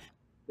you go.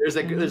 there's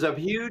a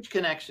huge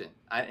connection.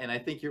 And I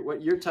think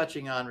what you're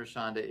touching on,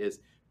 Rashonda, is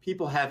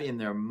people have in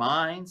their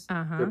minds,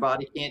 their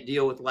body can't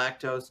deal with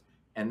lactose,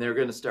 and they're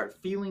going to start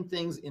feeling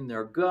things in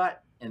their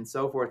gut and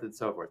so forth and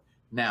so forth.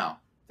 Now,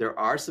 there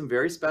are some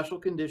very special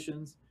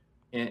conditions,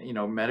 and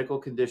medical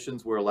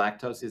conditions where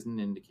lactose isn't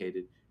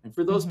indicated. And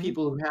for those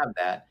people who have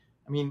that,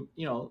 I mean,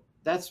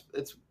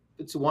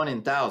 it's one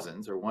in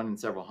thousands or one in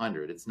several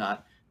hundred. It's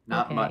not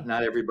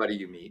everybody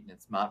you meet, and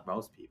it's not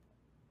most people.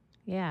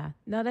 Yeah.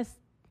 No,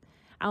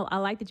 I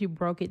like that you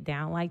broke it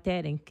down like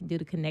that and do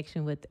the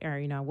connection with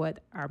what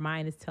our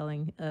mind is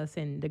telling us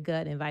in the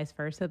gut and vice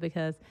versa.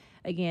 Because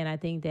again, I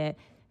think that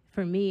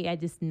for me, I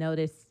just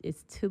noticed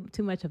it's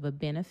too much of a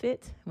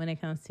benefit when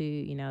it comes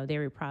to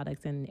dairy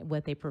products and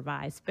what they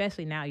provide.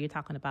 Especially now, you're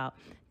talking about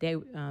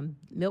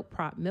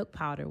milk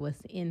powder was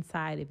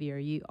inside of your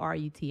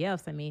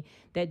RUTFs. I mean,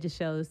 that just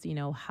shows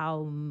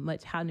how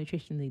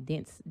nutritionally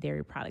dense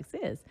dairy products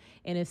is.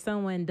 And if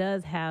someone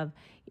does have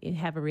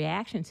a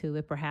reaction to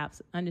it,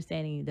 perhaps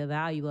understanding the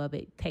value of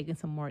it,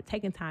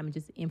 taking time and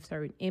just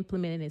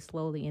implementing it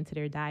slowly into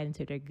their diet,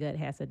 into their gut,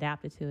 has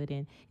adapted to it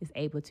and is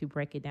able to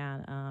break it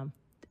down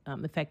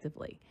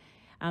effectively.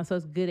 So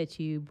it's good that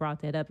you brought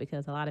that up,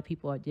 because a lot of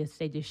people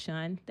just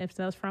shun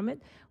themselves from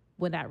it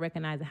without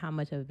recognizing how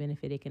much of a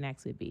benefit it can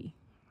actually be.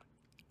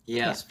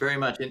 Yes, very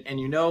much.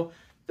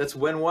 And that's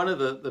when one of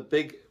the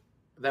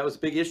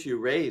big issue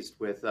raised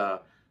with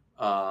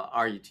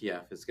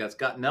RUTF is it's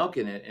got milk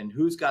in it, and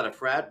whose gut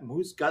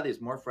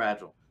is more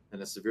fragile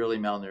than a severely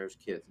malnourished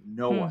kid?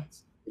 No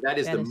one's. That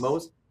is the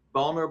most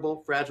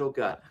vulnerable, fragile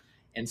gut.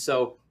 And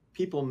so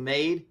people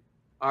made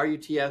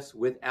RUTFs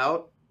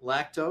without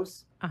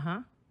lactose,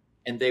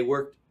 and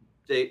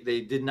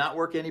they did not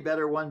work any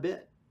better one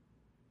bit.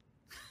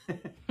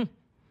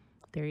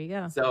 There you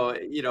go. So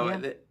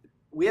Yeah.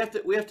 we have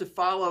to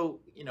follow.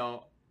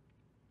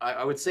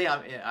 I would say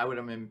I'm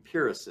an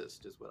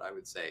empiricist is what I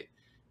would say.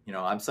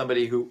 I'm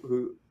somebody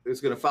who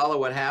is going to follow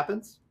what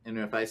happens, and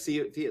if I see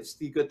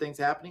good things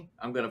happening,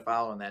 I'm going to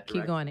follow in that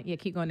Keep going. direction. Yeah,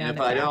 keep going And down if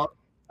that I path. don't,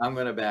 I'm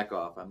going to back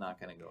off. I'm not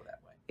going to go that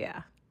way.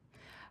 Yeah.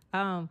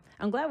 I'm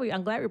glad we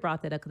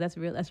brought that up because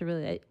that's a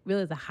really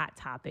is a hot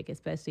topic,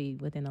 especially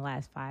within the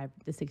last 5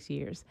 to 6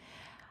 years.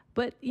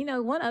 But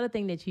one other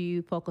thing that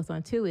you focus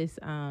on too is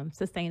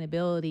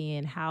sustainability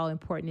and how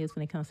important it is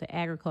when it comes to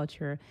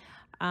agriculture.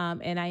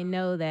 And I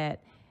know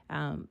that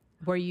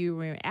where you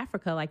were in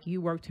Africa, like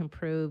you worked to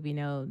improve,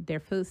 their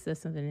food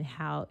systems and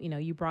how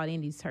you brought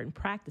in these certain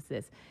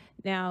practices.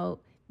 Now,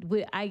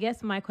 I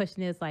guess my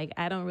question is like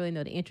I don't really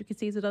know the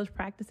intricacies of those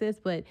practices,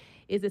 but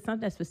is it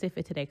something that's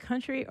specific to their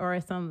country, or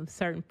are some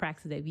certain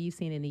practices that you've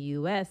seen in the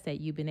U.S.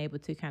 that you've been able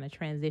to kind of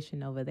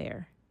transition over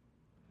there?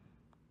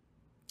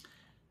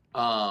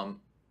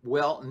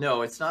 Well,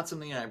 no, it's not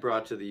something I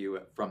brought to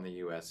the from the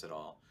U.S. at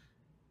all.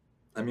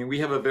 I mean, we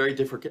have a very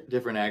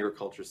different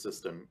agriculture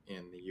system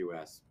in the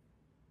U.S.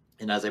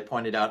 And as I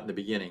pointed out in the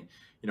beginning,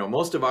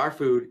 most of our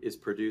food is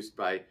produced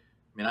by.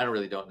 I mean, I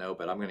don't know,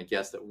 but I'm going to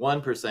guess that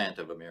 1%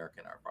 of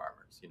American are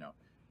farmers.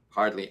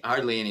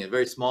 Hardly any.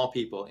 Very small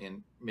people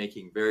in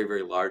making very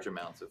very large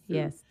amounts of food,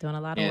 Yes, doing a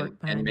lot of and work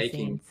behind the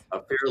making scenes. a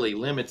fairly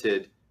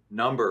limited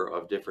number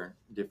of different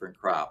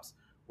crops.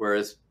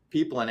 Whereas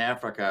people in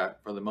Africa,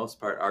 for the most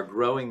part, are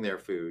growing their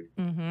food.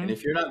 And Mm-hmm.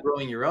 if you're not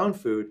growing your own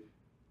food,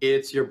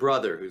 it's your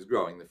brother who's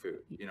growing the food.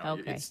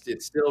 Okay.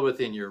 It's still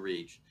within your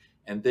reach.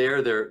 And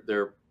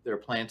they're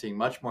planting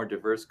much more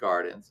diverse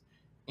gardens.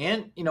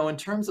 And in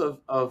terms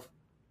of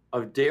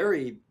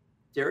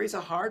dairy's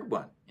a hard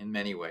one in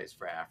many ways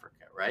for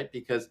Africa, right?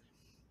 Because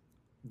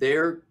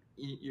they're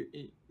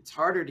it's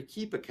harder to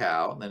keep a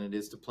cow than it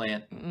is to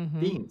plant Mm-hmm.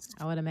 beans,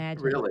 I would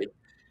imagine. really.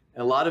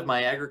 A lot of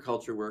my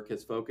agriculture work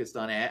has focused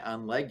on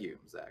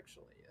legumes,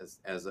 actually,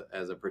 as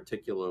a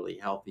particularly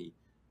healthy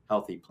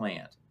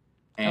plant.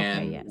 Okay.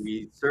 And Yes.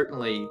 we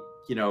certainly,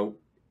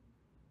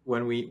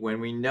 when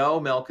we know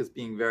milk is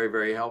being very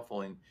very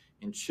helpful in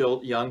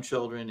young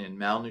children in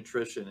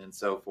malnutrition and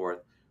so forth,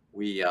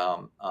 we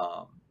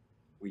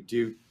we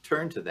do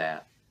turn to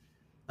that.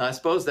 Now, I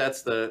suppose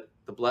that's the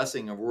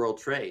blessing of world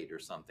trade or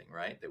something,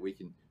 right? That we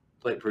can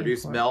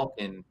produce Import. milk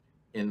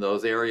in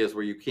those areas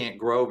where you can't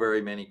grow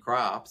very many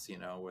crops,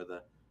 where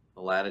the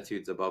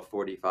latitude's above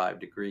 45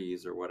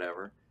 degrees or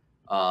whatever,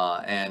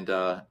 and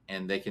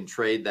they can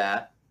trade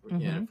that,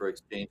 Mm-hmm. for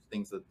exchange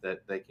things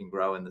that they can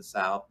grow in the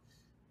south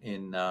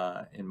in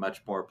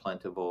much more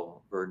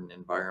plentiful, verdant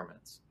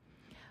environments.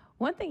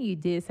 One thing you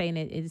did say, and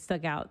it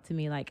stuck out to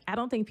me, like I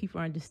don't think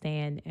people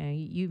understand.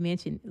 You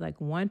mentioned like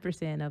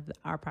 1% of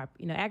our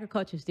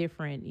agriculture is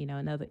different.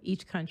 Another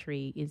each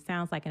country. It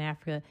sounds like in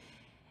Africa,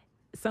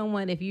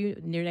 someone if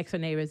you your next door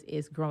neighbors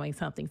is growing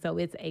something, so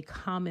it's a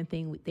common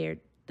thing with their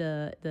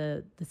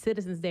the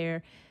citizens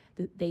there.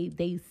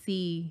 They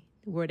see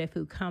where their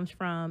food comes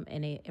from,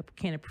 and they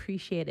can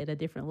appreciate it at a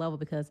different level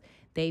because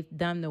they've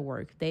done the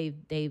work. They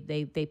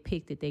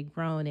picked it. They've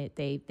grown it.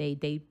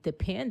 They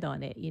depend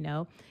on it.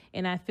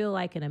 And I feel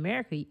like in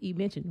America, you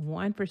mentioned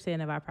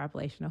 1% of our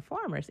population are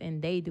farmers,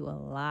 and they do a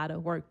lot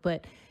of work.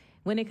 But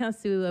when it comes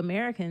to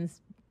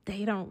Americans,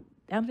 they don't.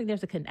 I don't think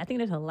I think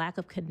there's a lack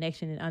of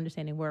connection and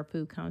understanding where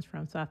food comes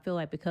from. So I feel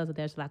like because of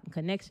there's lack of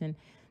connection,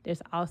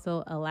 there's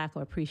also a lack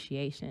of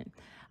appreciation.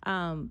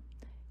 Um,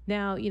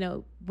 Now,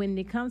 when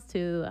it comes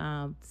to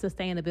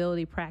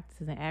sustainability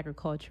practices in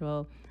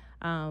agricultural,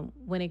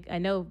 I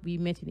know you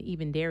mentioned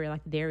even dairy,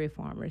 like the dairy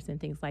farmers and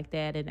things like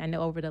that. And I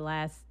know over the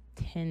last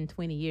 10,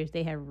 20 years,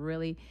 they have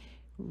really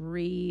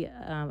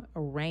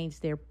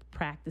rearranged their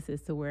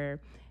practices to where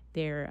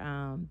they're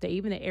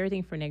even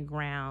everything from their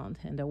ground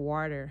and the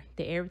water,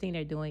 everything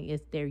they're doing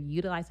is they're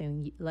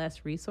utilizing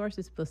less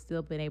resources, but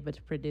still being able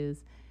to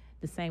produce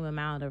the same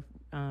amount of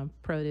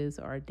produce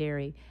or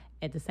dairy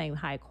at the same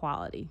high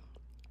quality.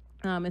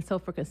 And so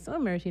for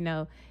consumers,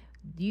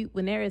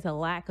 when there is a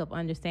lack of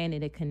understanding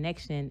the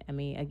connection, I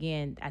mean,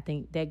 again, I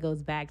think that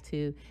goes back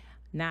to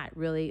not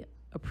really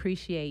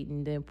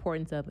appreciating the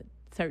importance of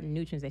certain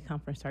nutrients that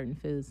come from certain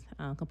foods,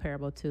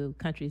 comparable to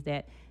countries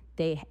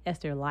that's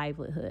their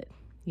livelihood.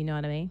 You know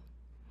what I mean?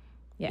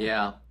 Yeah.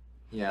 Yeah,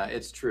 yeah,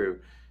 it's true.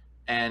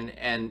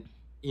 And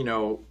you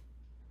know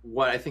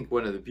what I think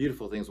one of the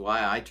beautiful things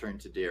why I turn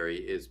to dairy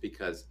is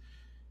because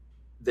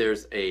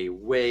there's a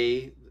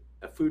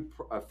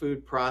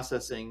food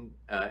processing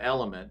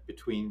element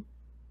between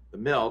the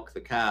milk,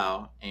 the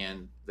cow,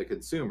 and the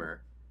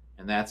consumer,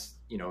 and that's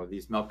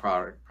these milk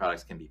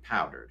products can be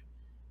powdered,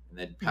 and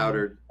then Mm.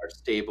 powdered are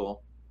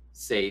stable,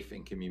 safe,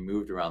 and can be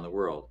moved around the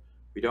world.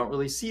 We don't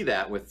really see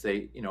that with,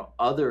 say,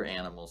 other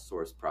animal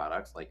source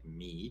products like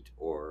meat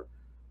or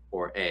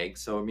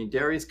eggs. So I mean,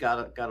 dairy's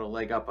got a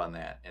leg up on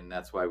that, and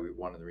that's why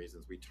one of the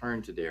reasons we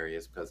turn to dairy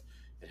is because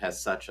it has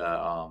such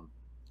a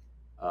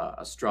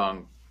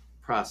strong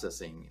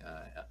processing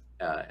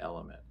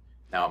element.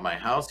 Now, at my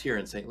house here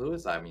in St.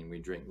 Louis, I mean, we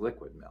drink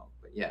liquid milk,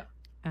 but yeah.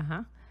 Uh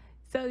huh.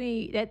 So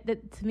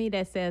that to me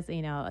that says,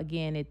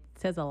 again, it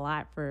says a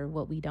lot for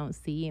what we don't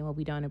see and what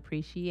we don't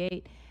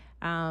appreciate.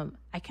 I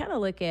kind of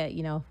look at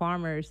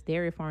farmers,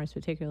 dairy farmers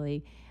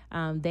particularly.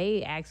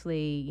 They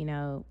actually,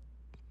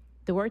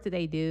 the work that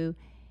they do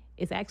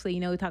is actually,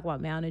 we talk about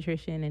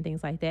malnutrition and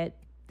things like that.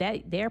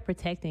 That they're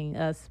protecting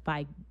us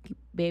by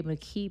being able to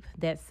keep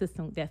that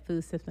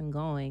food system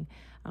going,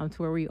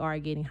 to where we are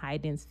getting high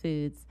dense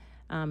foods,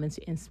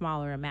 in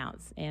smaller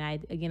amounts. And I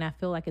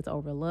feel like it's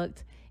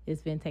overlooked.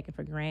 It's been taken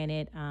for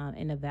granted,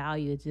 and the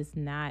value is just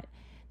not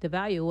the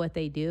value of what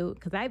they do.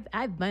 Because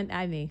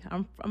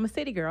I'm a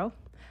city girl,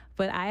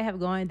 but I have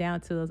gone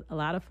down to a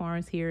lot of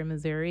farms here in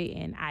Missouri,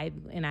 and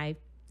I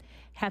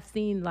have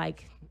seen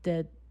like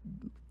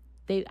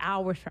they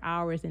hours for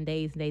hours and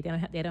days and days.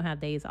 They don't have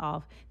days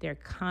off. They're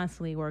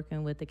constantly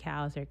working with the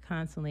cows. They're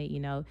constantly,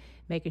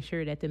 making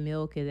sure that the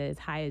milk is as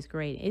high as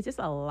grade. It's just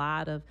a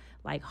lot of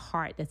like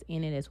heart that's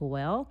in it as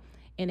well.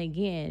 And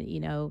again,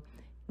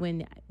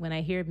 when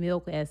I hear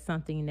milk as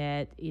something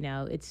that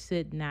it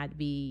should not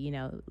be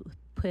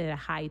put at a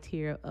high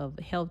tier of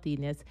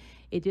healthiness,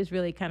 it just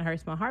really kind of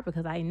hurts my heart,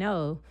 because I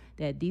know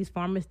that these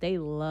farmers, they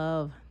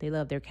love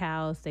their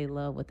cows, they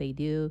love what they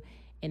do,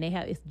 and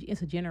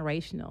it's a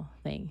generational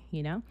thing.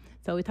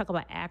 So we talk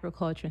about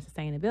agriculture and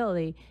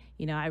sustainability.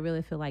 I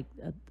really feel like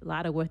a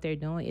lot of what they're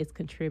doing is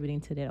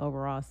contributing to that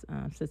overall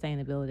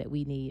sustainability that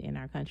we need in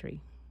our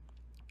country.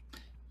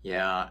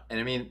 Yeah, and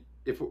I mean,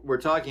 if we're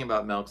talking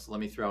about milks, let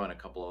me throw in a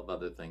couple of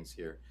other things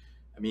here.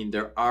 I mean,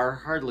 there are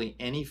hardly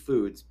any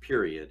foods,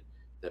 period,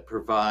 that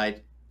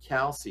provide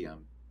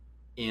calcium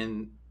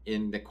in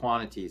the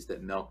quantities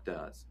that milk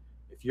does.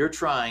 If you're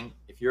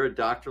a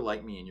doctor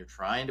like me and you're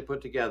trying to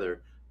put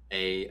together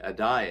a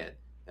diet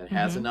that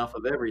has Mm-hmm. enough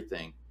of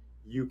everything,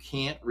 you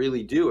can't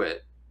really do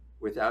it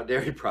without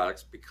dairy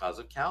products because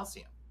of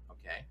calcium.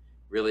 Okay,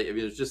 really, I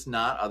mean, there's just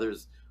not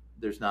others.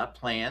 There's not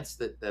plants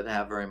that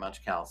have very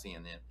much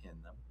calcium in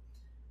them.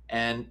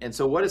 And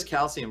so what is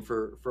calcium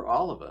for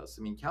all of us?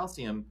 I mean,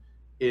 calcium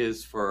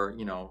is for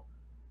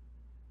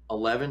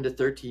 11 to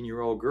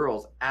 13-year-old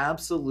girls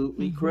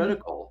absolutely Mm-hmm.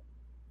 critical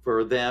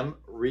for them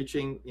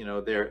reaching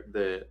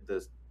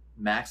the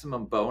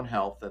maximum bone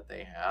health that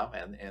they have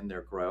and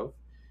their growth.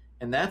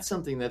 And that's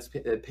something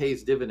that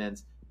pays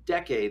dividends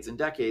decades and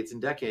decades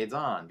and decades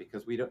on,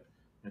 because we don't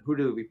who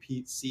do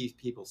we see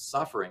people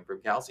suffering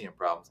from calcium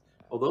problems?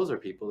 Well, those are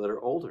people that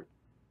are older,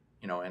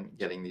 and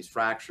getting these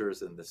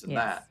fractures and this and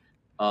Yes.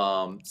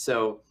 that.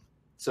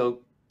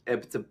 So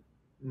if the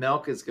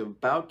milk is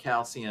about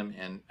calcium,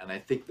 and I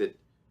think that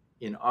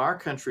in our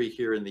country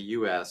here in the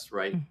U.S.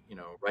 right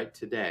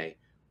today,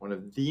 one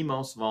of the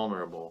most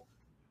vulnerable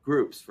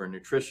groups for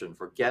nutrition,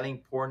 for getting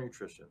poor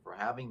nutrition, for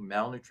having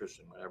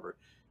malnutrition, whatever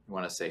you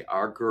want to say,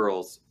 are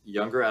girls,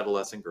 younger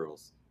adolescent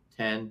girls,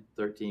 10,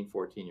 13,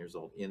 14 years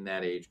old, in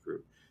that age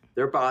group.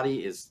 Their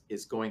body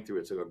is going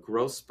through a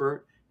growth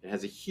spurt. It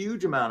has a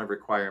huge amount of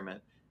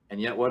requirement, and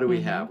yet what do we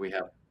Mm-hmm. have? We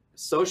have a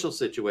social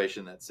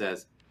situation that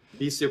says,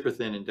 be super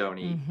thin and don't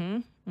eat. Mm-hmm.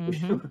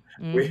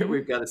 Mm-hmm. Mm-hmm.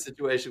 We've got a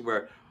situation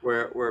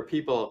where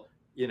people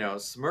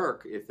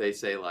smirk if they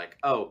say like,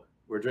 oh,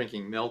 we're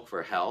drinking milk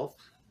for health.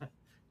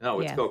 No,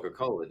 it's Yes.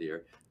 Coca-Cola,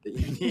 dear, that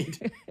you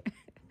need.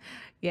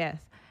 Yes.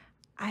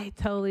 I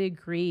totally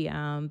agree.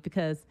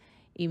 Because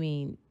I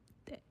mean,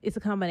 it's a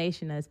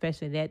combination of,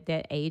 especially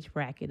that age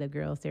bracket of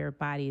girls, their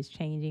body is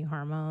changing,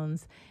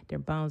 hormones, their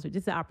bones are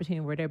just an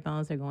opportunity where their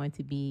bones are going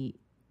to be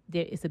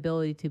its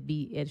ability to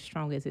be as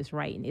strong as it's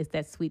right, and it's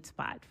that sweet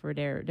spot for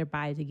their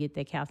body to get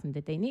that calcium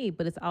that they need.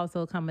 But it's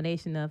also a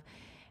combination of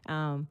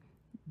um,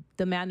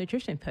 the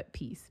malnutrition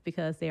piece,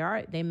 because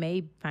they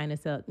may find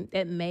themselves,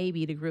 that may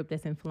be the group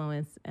that's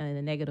influenced in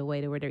a negative way,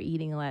 to where they're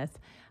eating less,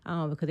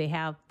 because they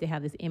have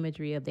this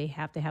imagery of they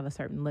have to have a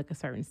certain look, a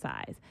certain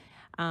size.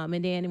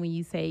 And then when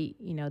you say,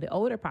 the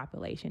older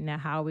population, now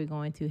how are we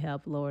going to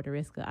help lower the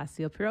risk of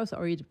osteoporosis,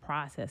 or the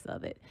process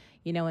of it?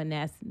 And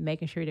that's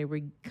making sure that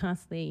we're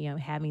constantly,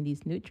 having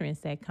these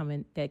nutrients that come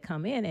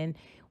in, and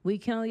we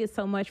can only get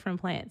so much from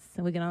plants,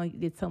 and we can only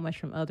get so much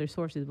from other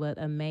sources, but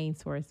a main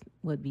source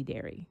would be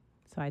dairy.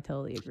 So I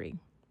totally agree.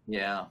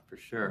 Yeah, for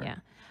sure.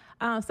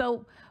 Yeah.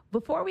 So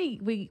before I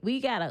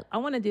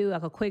want to do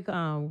like a quick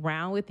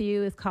round with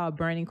you. It's called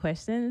Burning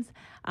Questions.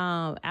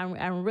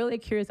 I'm really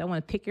curious. I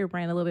want to pick your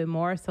brain a little bit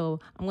more. So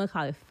I'm going to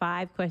call it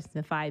 5 questions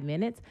in 5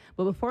 minutes.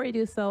 But before we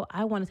do so,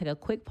 I want to take a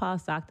quick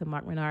pause, Dr.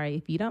 Mark Manary,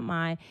 if you don't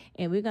mind,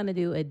 and we're going to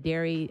do a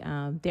dairy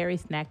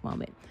snack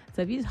moment.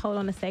 So if you just hold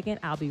on a second,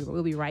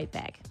 we'll be right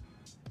back.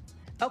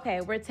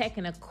 Okay, we're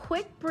taking a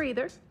quick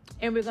breather,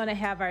 and we're going to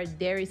have our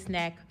dairy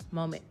snack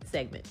moment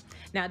segment.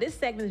 Now, this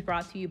segment is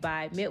brought to you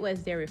by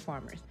Midwest Dairy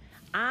Farmers.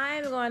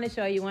 I'm going to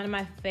show you one of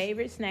my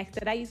favorite snacks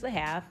that I usually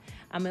have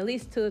at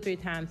least 2 or 3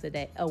 times a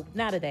day. Oh,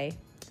 not a day,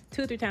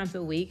 2 or 3 times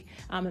a week.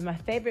 It's my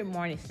favorite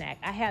morning snack.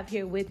 I have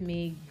here with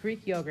me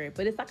Greek yogurt,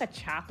 but it's like a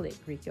chocolate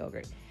Greek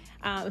yogurt.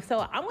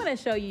 So I'm going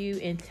to show you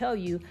and tell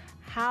you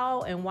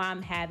how and why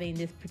I'm having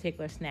this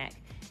particular snack.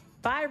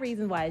 5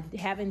 reasons why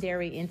having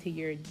dairy into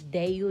your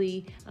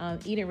daily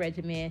eating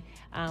regimen,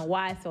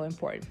 why it's so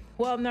important.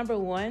 Well, number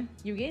one,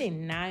 you're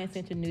getting 9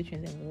 essential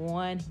nutrients in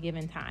one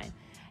given time.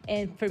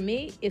 And for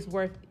me, it's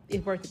worth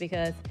it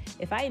because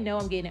if I know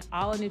I'm getting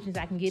all the nutrients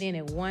I can get in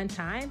at one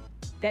time,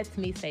 that to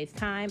me saves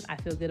time. I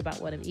feel good about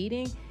what I'm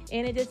eating,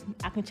 and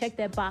I can check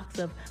that box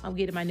of I'm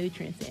getting my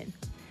nutrients in.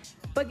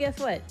 But guess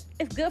what?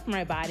 It's good for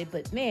my body,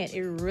 but man,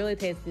 it really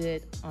tastes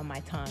good on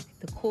my tongue.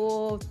 The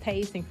cool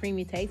taste and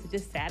creamy taste is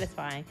just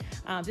satisfying.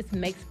 Just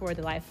makes for a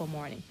delightful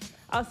morning.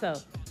 Also,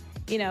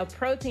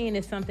 protein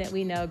is something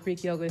we know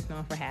Greek yogurt is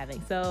known for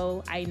having.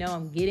 So I know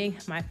I'm getting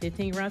my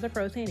 15 grams of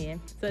protein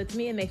in. So to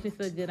me, it makes me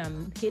feel good.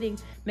 I'm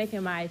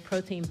making my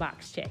protein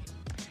box check.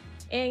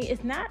 And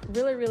it's not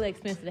really, really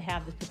expensive to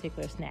have this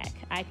particular snack.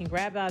 I can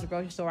grab it out of the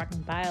grocery store, I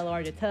can buy a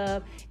larger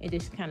tub and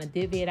just kind of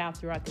divvy it out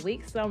throughout the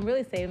week. So I'm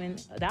really saving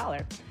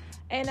 $1.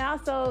 And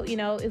also,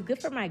 it's good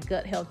for my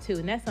gut health too.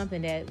 And that's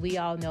something that we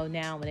all know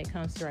now when it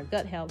comes to our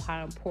gut health,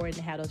 how important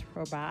to have those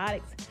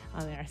probiotics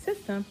in our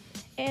system.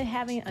 And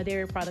having a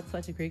dairy product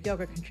such as Greek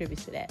yogurt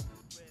contributes to that.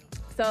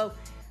 So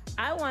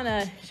I want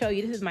to show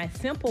you, this is my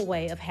simple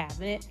way of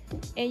having it.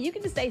 And you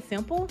can just stay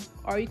simple,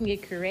 or you can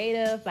get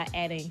creative by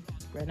adding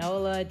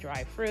granola,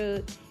 dry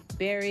fruit,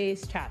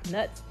 berries, chopped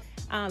nuts.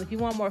 If you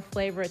want more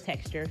flavor or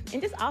texture,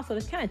 and just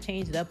kind of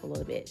change it up a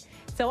little bit.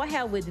 So I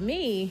have with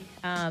me,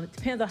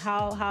 depends on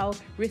how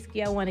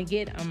risky I want to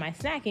get on my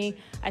snacking.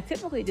 I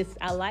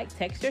like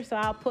texture, so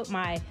I'll put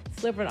my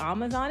slivered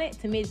almonds on it.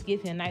 To me, it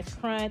gives me a nice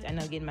crunch. I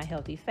know I'm getting my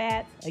healthy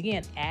fats.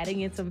 Again,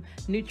 adding in some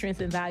nutrients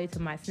and value to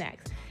my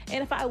snacks.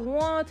 And if I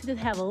want to just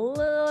have a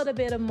little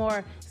bit of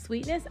more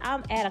sweetness,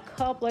 I'll add a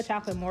couple of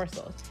chocolate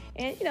morsels.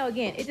 And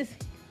again, it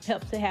just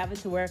helps to have it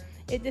to where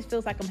it just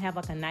feels like I'm having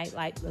like a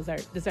nightlight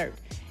dessert.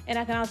 And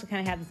I can also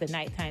kind of have this at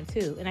nighttime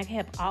too. And I can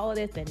have all of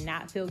this and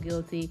not feel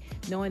guilty,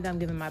 knowing that I'm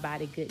giving my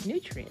body good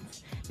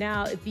nutrients.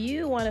 Now, if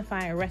you want to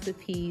find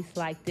recipes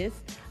like this,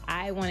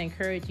 I want to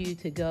encourage you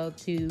to go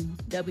to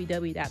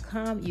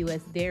www.com,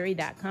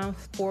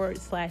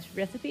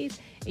 usdairy.com/recipes,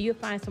 and you'll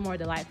find some more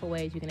delightful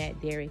ways you can add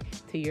dairy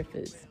to your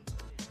foods.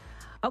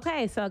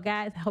 Okay, so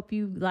guys, I hope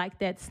you like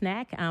that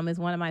snack. It's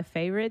one of my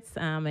favorites,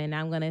 and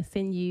I'm going to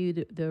send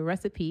you the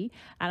recipe.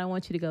 I don't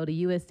want you to go to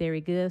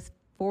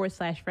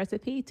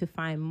usdairygoods.com/recipe to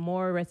find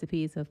more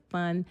recipes of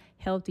fun,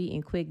 healthy,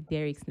 and quick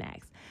dairy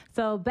snacks.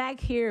 So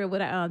back here with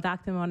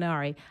Dr.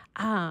 Manary,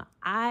 I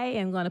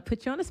am going to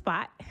put you on the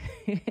spot.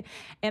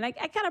 And I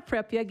kind of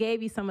prepped you. I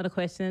gave you some of the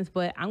questions,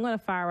 but I'm going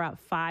to fire out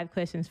 5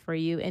 questions for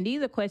you. And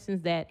these are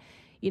questions that,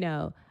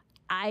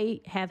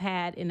 I have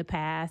had in the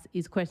past.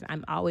 These questions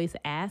I'm always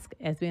asked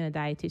as being a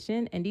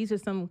dietitian, and these are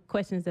some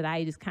questions that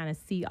I just kind of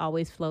see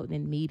always floating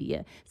in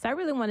media. So I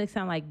really want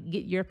to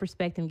get your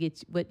perspective,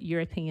 get what your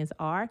opinions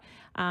are.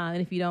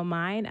 And if you don't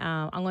mind,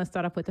 I'm going to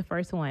start off with the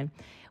first one.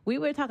 We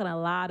were talking a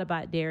lot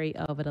about dairy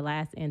over the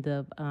last end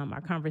of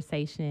our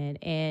conversation,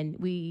 and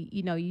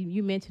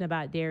you mentioned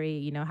about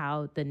dairy,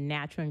 how the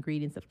natural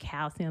ingredients of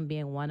calcium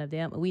being one of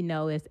them. We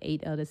know there's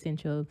 8 other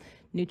essential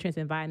nutrients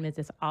and vitamins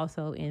that's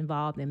also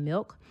involved in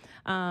milk.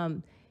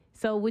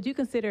 So would you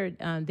consider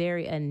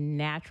dairy a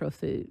natural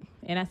food?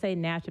 And I say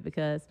natural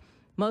because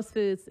most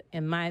foods,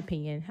 in my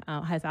opinion,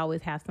 has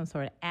always have some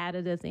sort of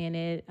additives in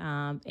it.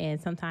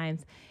 And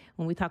sometimes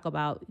when we talk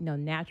about,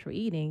 natural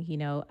eating,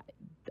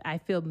 I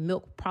feel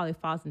milk probably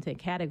falls into a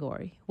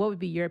category. What would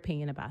be your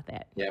opinion about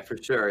that? Yeah, for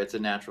sure. It's a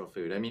natural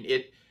food. I mean,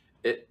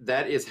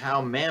 that is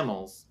how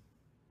mammals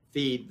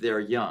feed their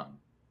young,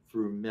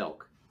 through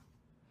milk.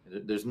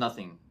 There's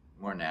nothing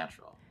more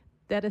natural.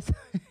 That is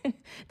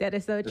that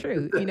is so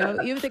true.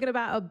 Even thinking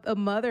about a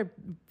mother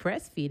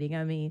breastfeeding,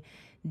 I mean,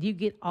 you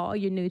get all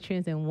your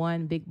nutrients in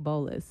one big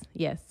bolus.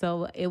 Yes.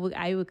 So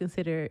I would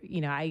consider,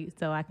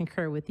 I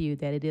concur with you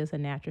that it is a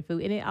natural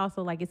food. And it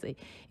also,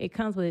 it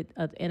comes with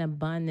an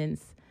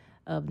abundance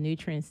of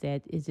nutrients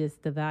that is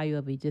just the value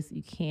of it. You just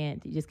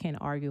can't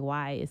argue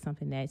why it's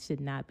something that should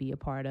not be a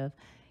part of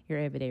your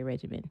everyday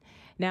regimen.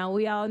 Now,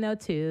 we all know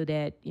too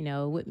that,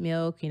 with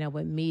milk,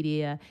 with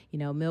media,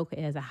 milk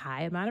has a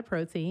high amount of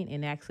protein,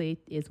 and actually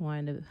is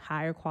one of the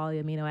higher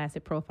quality amino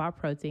acid profile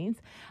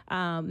proteins.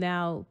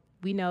 Now,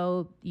 we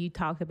know you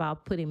talked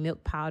about putting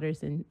milk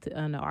powders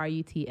on the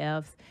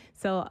RUTFs.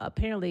 So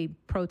apparently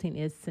protein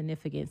is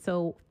significant.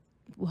 So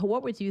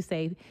what would you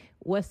say,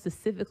 what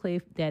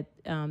specifically that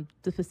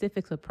the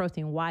specifics of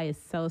protein, why it's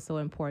so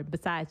important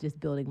besides just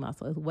building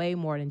muscle? It's way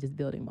more than just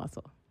building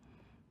muscle.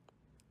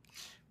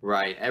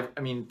 Right. I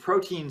mean,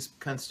 proteins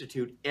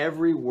constitute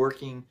every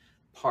working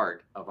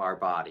part of our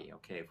body.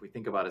 Okay. If we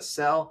think about a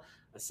cell's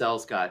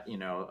got,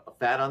 a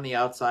fat on the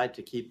outside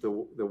to keep the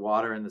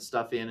water and the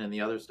stuff in and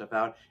the other stuff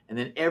out. And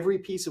then every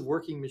piece of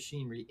working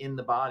machinery in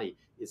the body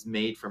is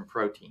made from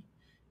protein.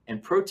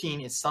 And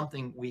protein is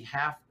something we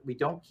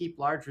don't keep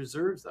large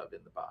reserves of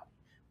in the body.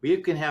 We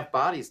can have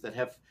bodies that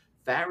have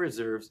fat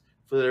reserves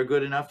that are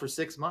good enough for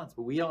 6 months,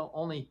 but we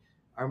only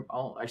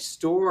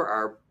store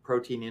our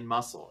protein in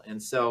muscle.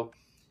 And so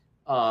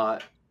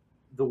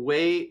the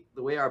way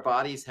our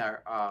bodies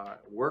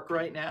work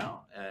right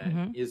now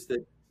is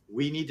that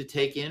we need to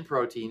take in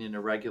protein in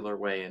a regular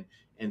way.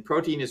 And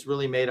protein is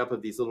really made up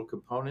of these little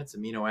components,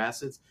 amino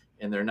acids,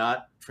 and they're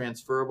not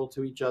transferable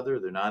to each other.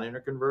 They're not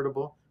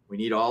interconvertible. We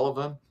need all of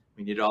them.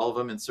 We need all of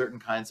them in certain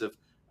kinds of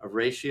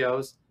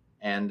ratios.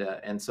 And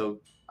so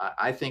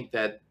I think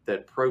that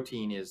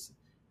protein is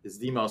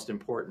the most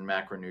important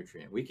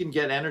macronutrient. We can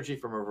get energy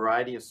from a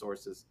variety of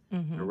sources,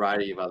 in a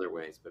variety of other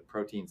ways, but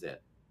protein's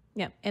it.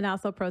 Yeah, and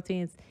also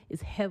proteins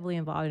is heavily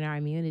involved in our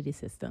immunity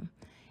system.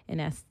 And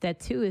that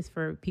too is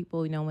for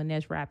people, when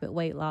there's rapid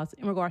weight loss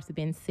in regards to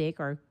being sick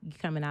or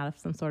coming out of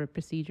some sort of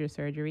procedure or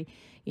surgery.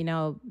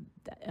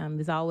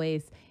 There's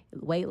always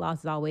weight loss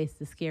is always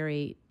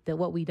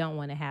what we don't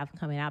want to have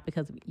coming out,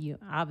 because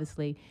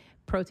obviously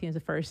protein is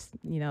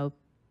the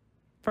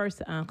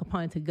first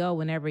component to go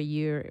whenever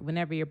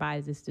your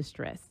body is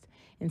distressed.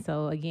 And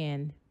so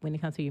again, when it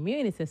comes to your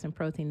immune system,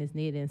 protein is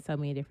needed in so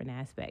many different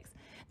aspects.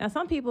 Now,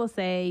 some people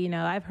say,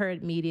 I've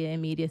heard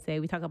media say,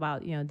 we talk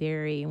about,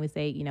 dairy, and we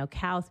say,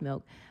 cow's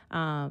milk.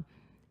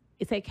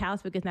 It say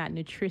cow's milk is not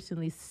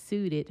nutritionally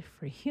suited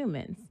for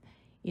humans.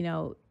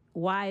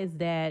 Why is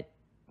that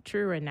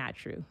true or not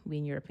true,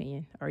 in your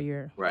opinion, or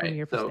from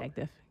your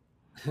perspective?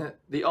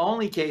 The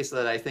only case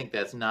that I think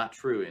that's not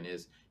true in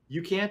is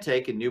you can't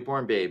take a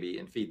newborn baby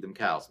and feed them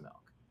cow's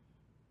milk,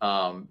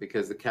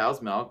 because the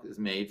cow's milk is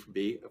made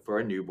for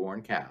a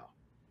newborn cow.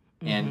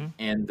 And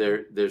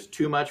there's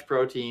too much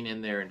protein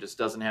in there and just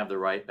doesn't have the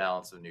right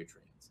balance of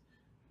nutrients.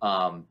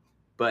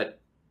 But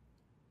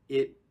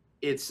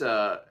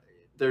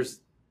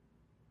there's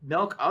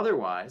milk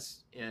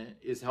otherwise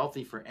is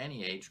healthy for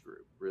any age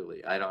group,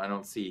 really. I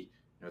don't see,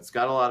 it's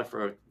got a lot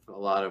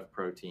of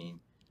protein.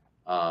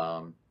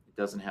 It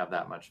doesn't have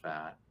that much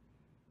fat.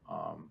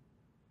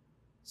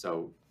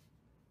 So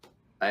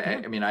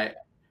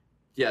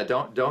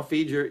don't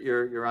feed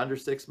your under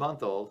 6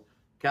 month old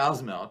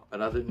cow's milk, but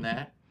other than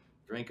that,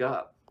 drink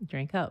up.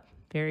 Drink up.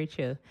 Very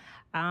true.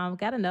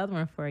 Got another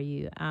one for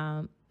you.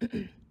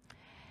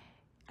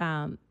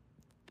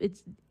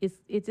 It's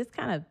just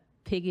kind of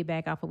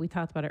piggyback off what we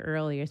talked about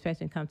earlier,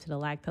 especially when it comes to the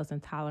lactose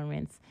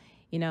intolerance.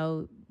 We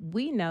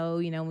know,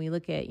 when we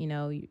look at,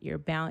 your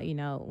balance,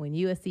 when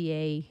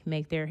USDA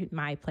make their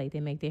My Plate, they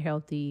make their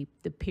healthy,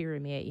 the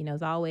pyramid,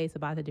 it's always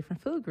about the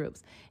different food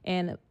groups.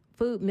 And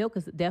milk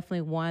is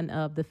definitely one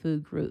of the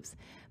food groups.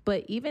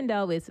 But even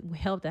though it's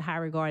held to high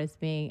regard as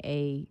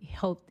being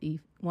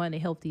one of the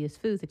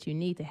healthiest foods that you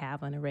need to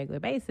have on a regular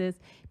basis,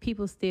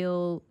 people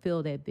still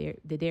feel that the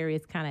dairy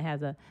is kind of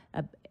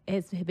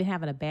has been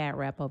having a bad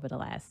rap over the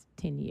last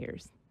 10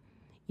 years.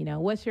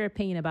 What's your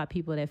opinion about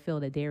people that feel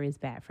that dairy is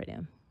bad for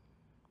them?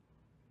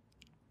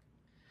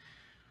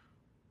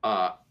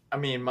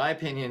 My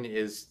opinion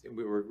is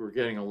we're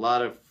getting a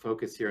lot of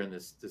focus here in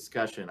this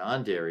discussion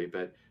on dairy,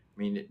 but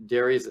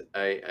dairy is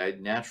a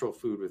natural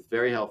food with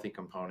very healthy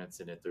components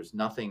in it. There's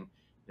nothing,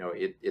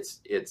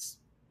 it's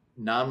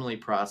nominally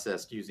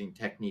processed using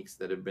techniques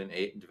that have been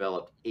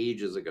developed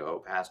ages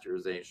ago,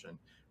 pasteurization,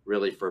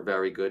 really for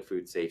very good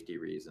food safety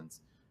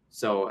reasons.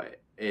 So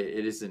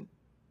it isn't,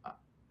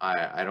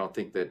 I don't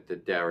think that the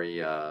dairy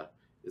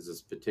is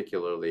this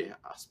particularly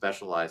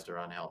specialized or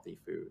unhealthy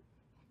food.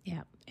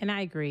 Yeah, and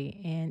I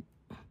agree. And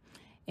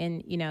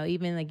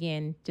even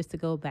again, just to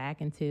go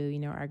back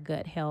into our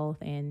gut health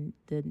and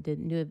the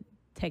new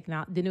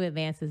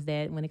advances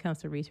that when it comes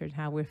to research,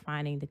 how we're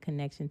finding the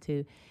connection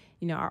to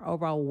our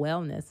overall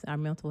wellness, our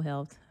mental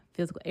health,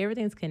 physical,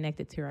 everything's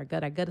connected to our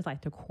gut. Our gut is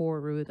like the core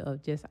root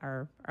of just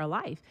our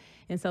life.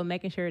 And so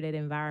making sure that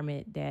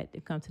environment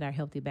that comes to our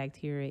healthy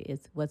bacteria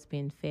is what's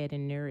been fed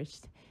and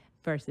nourished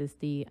versus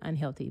the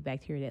unhealthy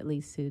bacteria that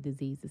leads to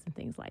diseases and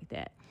things like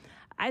that.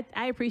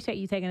 I appreciate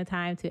you taking the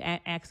time to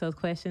ask those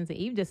questions and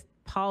even just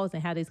pause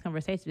and have these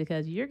conversations,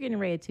 because you're getting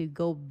ready to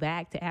go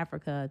back to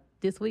Africa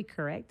this week,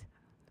 correct?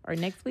 Or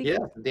next week? Yeah,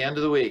 at the end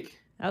of the week.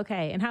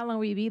 Okay. And how long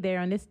will you be there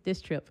on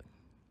this trip?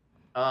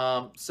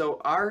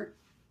 So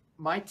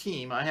my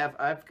team,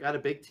 I've got a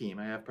big team.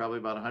 I have probably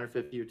about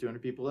 150 or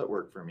 200 people that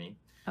work for me.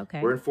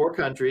 Okay. We're in 4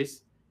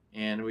 countries,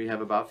 and we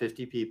have about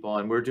 50 people,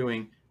 and we're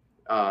doing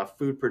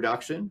food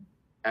production,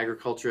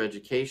 agriculture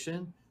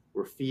education.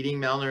 We're feeding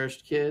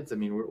malnourished kids.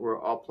 We're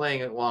all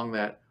playing along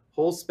that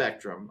whole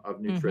spectrum of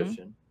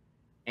nutrition.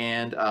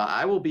 And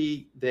I will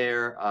be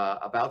there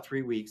about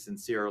 3 weeks in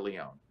Sierra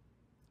Leone.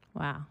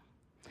 Wow.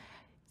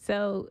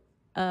 So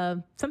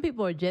some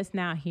people are just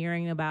now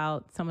hearing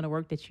about some of the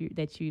work that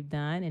you've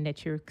done and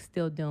that you're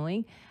still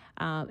doing.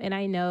 And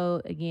I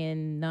know,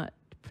 again, not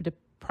for the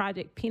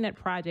Project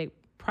Peanut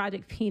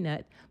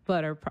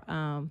Butter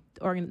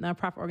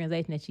nonprofit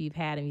organization that you've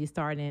had and you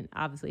started, and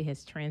obviously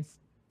has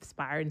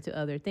transpired into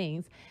other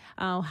things.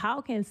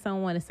 How can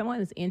someone, if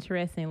someone is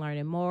interested in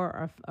learning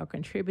more or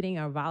contributing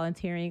or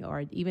volunteering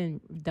or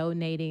even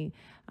donating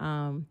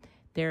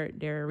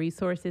their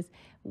resources,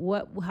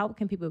 how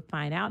can people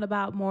find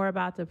out more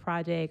about the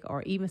project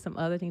or even some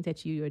other things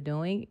that you are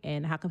doing,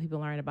 and how can people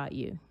learn about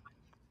you?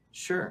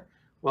 Sure.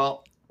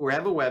 Well, we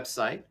have a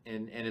website,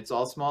 and it's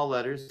all small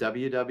letters,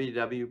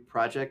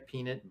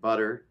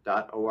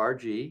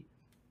 www.projectpeanutbutter.org,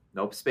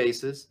 no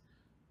spaces.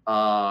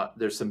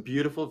 There's some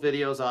beautiful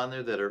videos on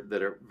there that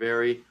are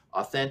very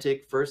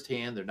authentic,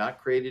 firsthand. They're not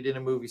created in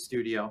a movie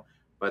studio,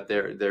 but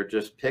they're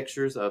just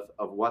pictures of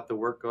what the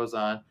work goes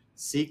on.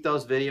 Seek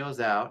those videos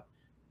out.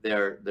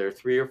 They're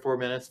 3 or 4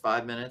 minutes,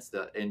 5 minutes,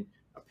 and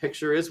a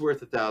picture is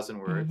worth 1,000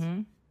 words.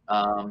 Mm-hmm.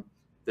 Um,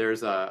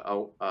 there's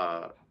a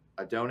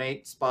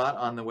donate spot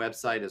on the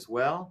website as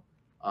well.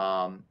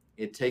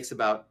 It takes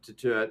about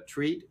to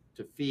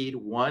feed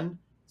one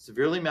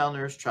severely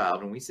malnourished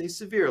child. When we say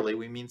severely,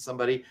 we mean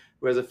somebody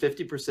who has a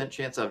 50%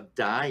 chance of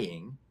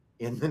dying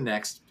in the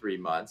next 3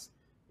 months.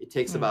 It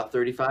takes Mm. about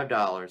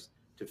 $35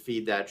 to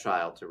feed that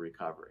child to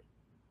recovery.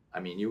 I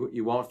mean,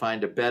 you won't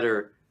find a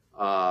better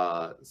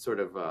sort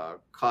of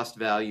cost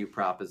value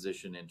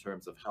proposition in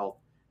terms of health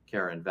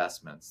care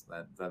investments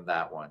than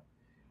that one.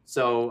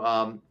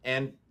 So,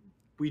 and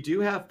we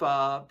do have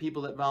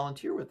people that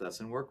volunteer with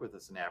us and work with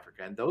us in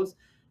Africa, and those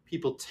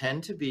people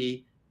tend to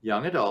be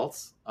young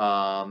adults.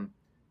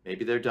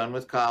 Maybe they're done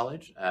with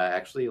college.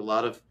 Actually, a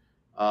lot of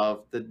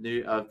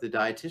the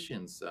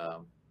dietitians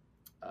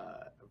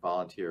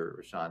volunteer,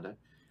 Rashonda,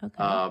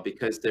 Okay.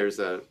 because there's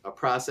a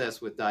process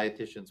with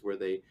dietitians where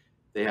they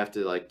have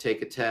to like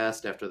take a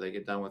test after they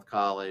get done with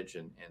college,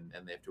 and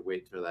they have to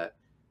wait for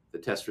the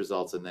test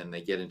results, and then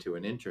they get into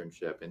an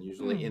internship, and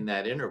usually Mm. in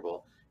that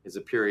interval is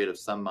a period of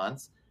some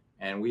months,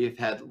 and we've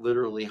had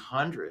literally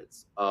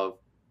hundreds of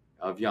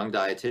young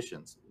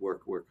dietitians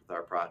work with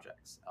our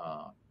projects.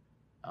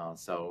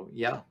 So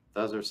yeah,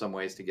 those are some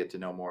ways to get to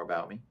know more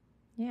about me.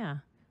 Yeah.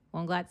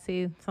 Well, I'm glad to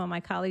see some of my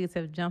colleagues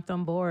have jumped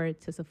on board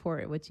to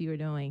support what you are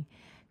doing,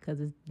 because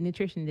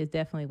nutrition is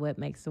definitely what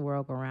makes the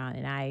world go round.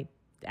 And I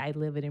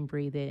live it and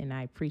breathe it, and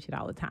I preach it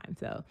all the time.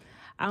 So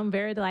I'm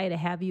very delighted to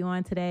have you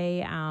on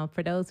today.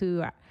 For those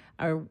who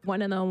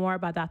want to know more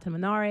about Dr.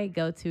 Manary,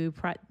 go to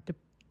the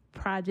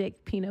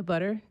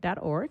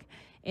projectpeanutbutter.org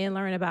and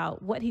learn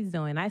about what he's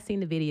doing. I've seen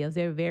the videos.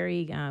 They're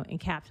very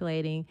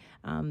encapsulating.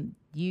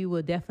 You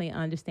will definitely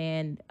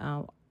understand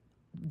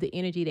the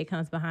energy that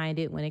comes behind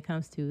it when it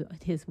comes to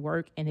his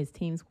work and his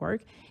team's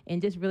work,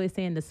 and just really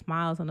seeing the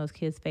smiles on those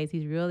kids' faces.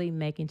 He's really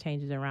making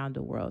changes around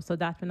the world. So,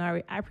 Dr.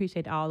 Manary, I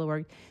appreciate all the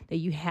work that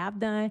you have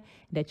done,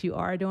 that you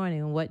are doing,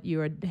 and what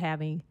you're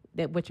doing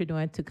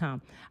to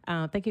come.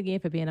 Thank you again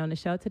for being on the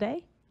show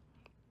today.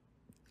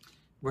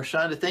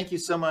 Rashonda, thank you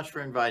so much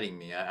for inviting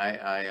me.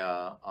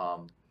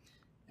 I'm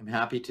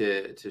happy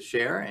to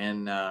share,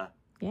 and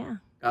Yeah.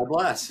 God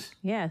bless.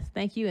 Yes.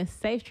 Thank you, and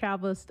safe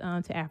travels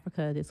to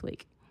Africa this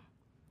week.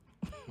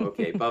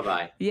 Okay,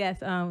 bye-bye.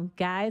 Yes,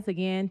 guys,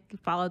 again,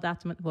 follow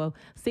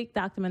seek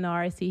Dr.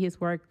 Manary, see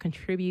his work,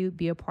 contribute,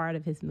 be a part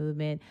of his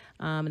movement.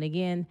 And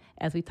again,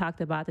 as we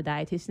talked about the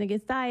Dietitian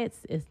Against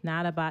Diets, it's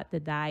not about the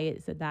diet,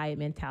 it's a diet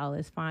mentality.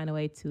 Let's find a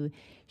way to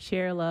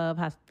share love,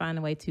 find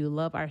a way to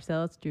love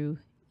ourselves through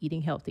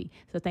eating healthy.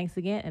 So thanks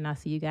again, and I'll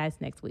see you guys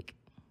next week.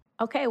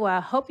 Okay, well, I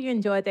hope you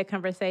enjoyed that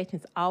conversation.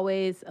 It's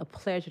always a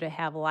pleasure to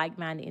have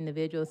like-minded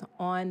individuals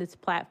on this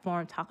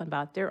platform talking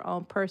about their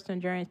own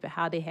personal journeys, but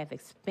how they have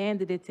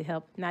expanded it to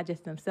help not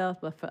just themselves,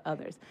 but for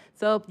others.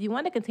 So if you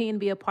want to continue to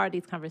be a part of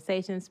these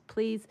conversations,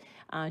 please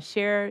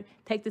share,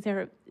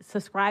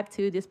 subscribe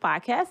to this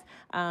podcast.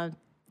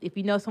 If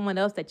you know someone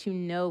else that you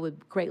know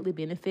would greatly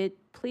benefit,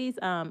 please,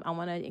 I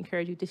want to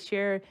encourage you to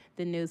share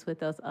the news with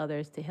those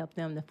others to help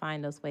them to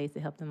find those ways to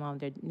help them on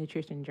their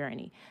nutrition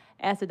journey.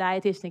 As a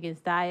dietitian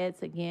against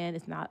diets, again,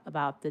 it's not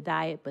about the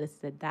diet, but it's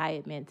the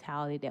diet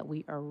mentality that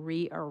we are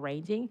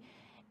rearranging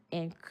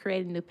and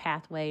creating a new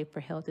pathway for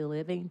healthy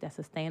living that's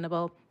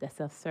sustainable, that's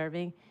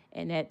self-serving,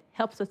 and that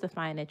helps us to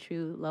find that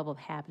true level of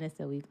happiness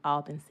that we've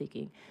all been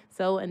seeking.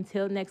 So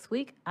until next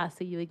week, I'll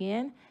see you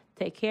again.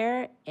 Take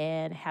care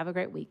and have a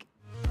great week.